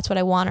if that's what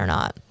I want or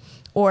not.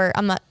 Or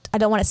I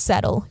don't want to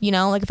settle, you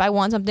know, like if I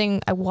want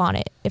something, I want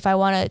it. If I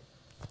want to,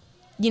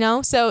 you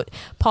know, so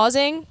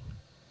pausing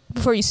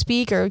before you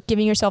speak or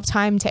giving yourself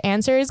time to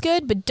answer is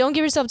good, but don't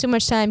give yourself too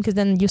much time, because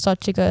then you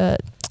start to take a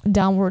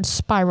downward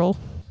spiral.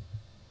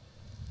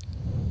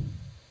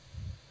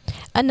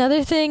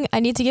 Another thing I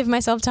need to give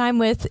myself time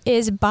with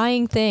is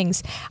buying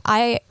things.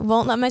 I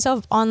won't let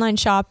myself online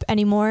shop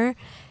anymore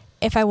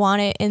if I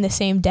want it in the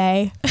same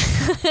day.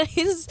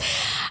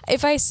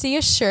 If I see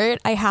a shirt,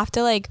 I have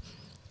to like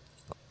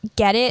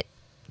get it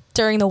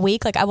during the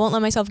week. Like I won't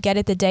let myself get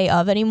it the day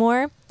of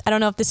anymore. I don't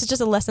know if this is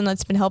just a lesson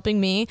that's been helping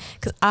me,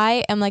 because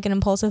I am like an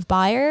impulsive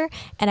buyer,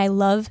 and I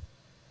love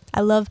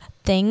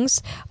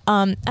things.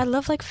 I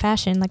love like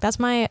fashion. Like that's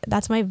my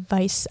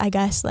vice, I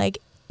guess. Like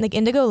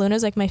Indigo Luna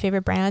is like my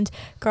favorite brand.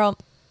 Girl,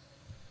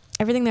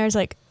 everything there is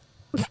like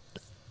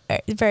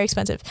very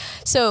expensive.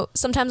 So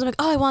sometimes I'm like,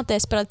 oh, I want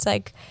this, but it's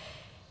like,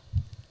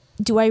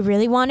 do I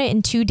really want it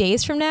in 2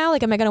 days from now?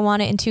 Like, am I going to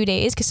want it in 2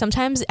 days? Because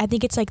sometimes I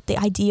think it's like the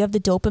idea of the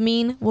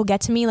dopamine will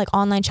get to me, like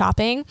online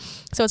shopping.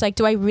 So it's like,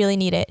 do I really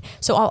need it?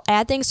 So I'll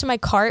add things to my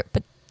cart,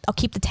 but I'll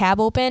keep the tab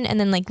open and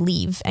then like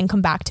leave and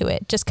come back to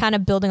it. Just kind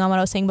of building on what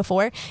I was saying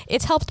before.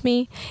 It's helped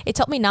me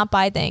not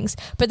buy things.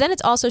 But then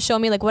it's also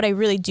shown me like what I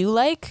really do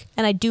like,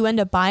 and I do end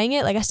up buying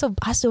it. Like I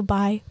still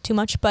buy too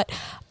much, but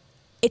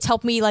it's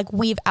helped me like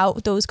weave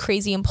out those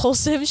crazy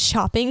impulsive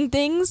shopping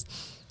things.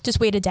 Just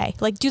wait a day.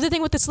 Like do the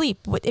thing with the sleep.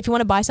 If you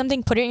want to buy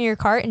something, put it in your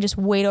cart and just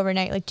wait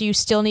overnight. Like do you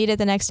still need it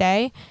the next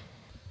day?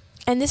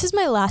 And this is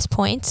my last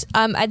point.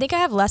 I think I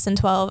have less than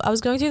 12. I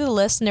was going through the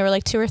list and there were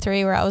like 2 or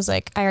 3 where I was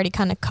like, I already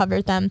kind of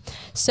covered them.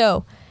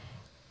 So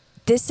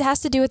this has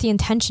to do with the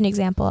intention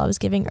example I was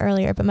giving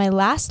earlier. But my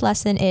last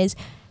lesson is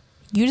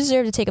you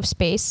deserve to take up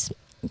space.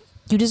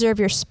 You deserve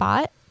your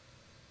spot.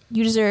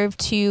 You deserve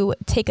to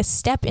take a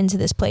step into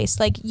this place.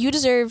 Like you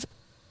deserve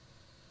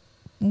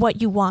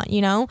what you want,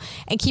 you know?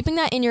 And keeping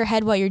that in your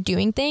head while you're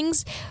doing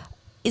things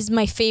is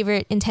my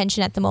favorite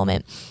intention at the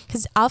moment,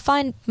 because I'll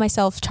find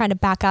myself trying to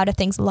back out of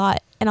things a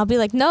lot, and I'll be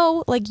like,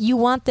 no, like you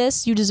want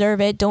this, you deserve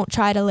it. Don't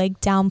try to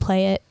like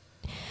downplay it.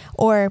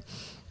 Or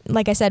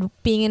like I said,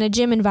 being in a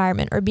gym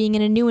environment or being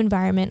in a new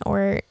environment,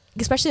 or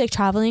especially like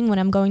traveling when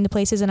I'm going to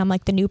places and I'm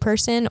like the new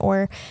person,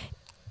 or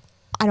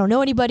I don't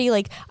know anybody,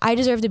 like I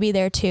deserve to be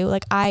there too.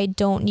 Like I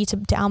don't need to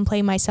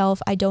downplay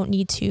myself. I don't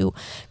need to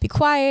be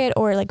quiet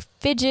or like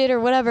fidget or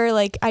whatever.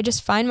 Like I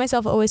just find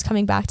myself always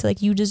coming back to like,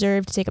 you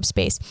deserve to take up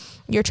space.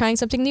 You're trying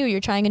something new.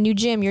 You're trying a new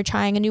gym. You're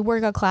trying a new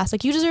workout class.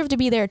 Like you deserve to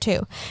be there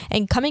too.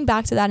 And coming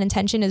back to that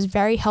intention is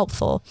very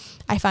helpful,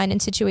 I find, in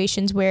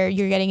situations where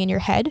you're getting in your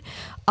head.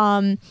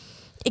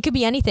 It could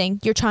be anything.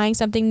 You're trying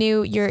something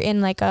new. You're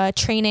in like a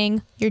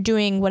training. You're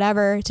doing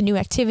whatever. It's a new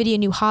activity, a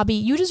new hobby.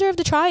 You deserve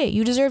to try it.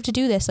 You deserve to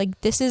do this. Like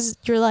this is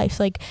your life.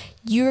 Like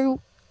you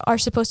are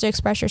supposed to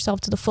express yourself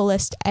to the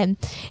fullest. And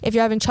if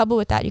you're having trouble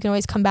with that, you can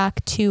always come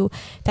back to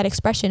that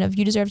expression of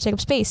you deserve to take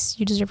up space.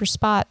 You deserve your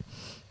spot.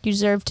 You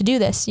deserve to do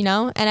this, you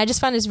know? And I just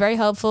find this very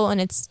helpful,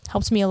 and it's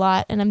helps me a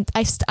lot. And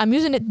I'm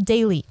using it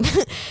daily.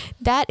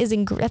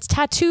 That's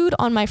tattooed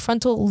on my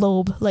frontal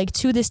lobe, like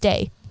to this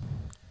day.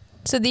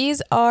 So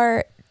these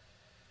are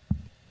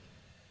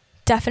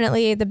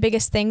definitely the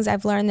biggest things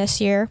I've learned this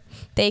year.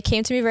 They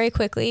came to me very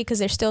quickly because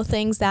they're still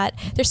things that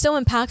they're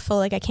so impactful.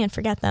 Like I can't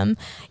forget them,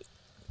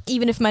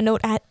 even if my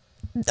note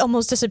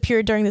almost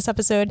disappeared during this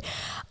episode.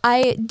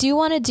 I do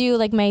want to do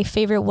like my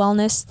favorite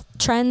wellness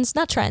trends,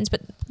 not trends,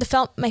 but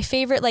my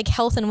favorite like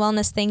health and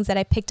wellness things that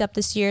I picked up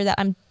this year that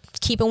I'm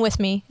keeping with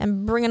me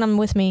and bringing them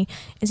with me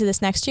into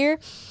this next year.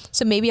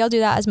 So maybe I'll do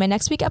that as my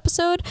next week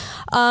episode.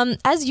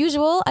 As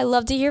usual, I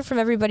love to hear from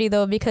everybody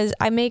though, because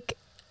I make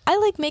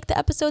the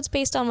episodes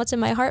based on what's in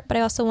my heart, but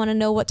I also want to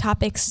know what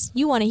topics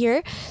you want to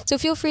hear. So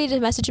feel free to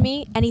message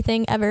me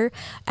anything ever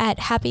at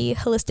Happy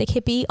Holistic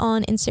Hippie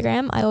on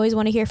Instagram. I always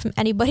want to hear from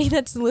anybody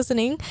that's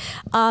listening.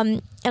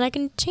 And I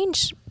can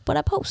change what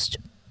I post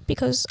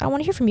because I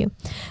want to hear from you.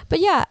 But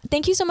yeah,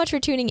 thank you so much for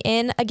tuning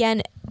in.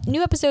 Again,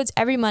 new episodes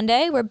every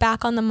Monday. We're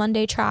back on the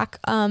Monday track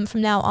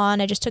from now on.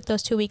 I just took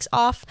those 2 weeks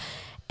off.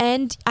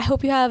 And I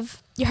hope you're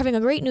having a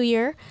great new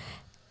year.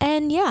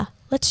 And yeah,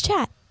 let's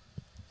chat.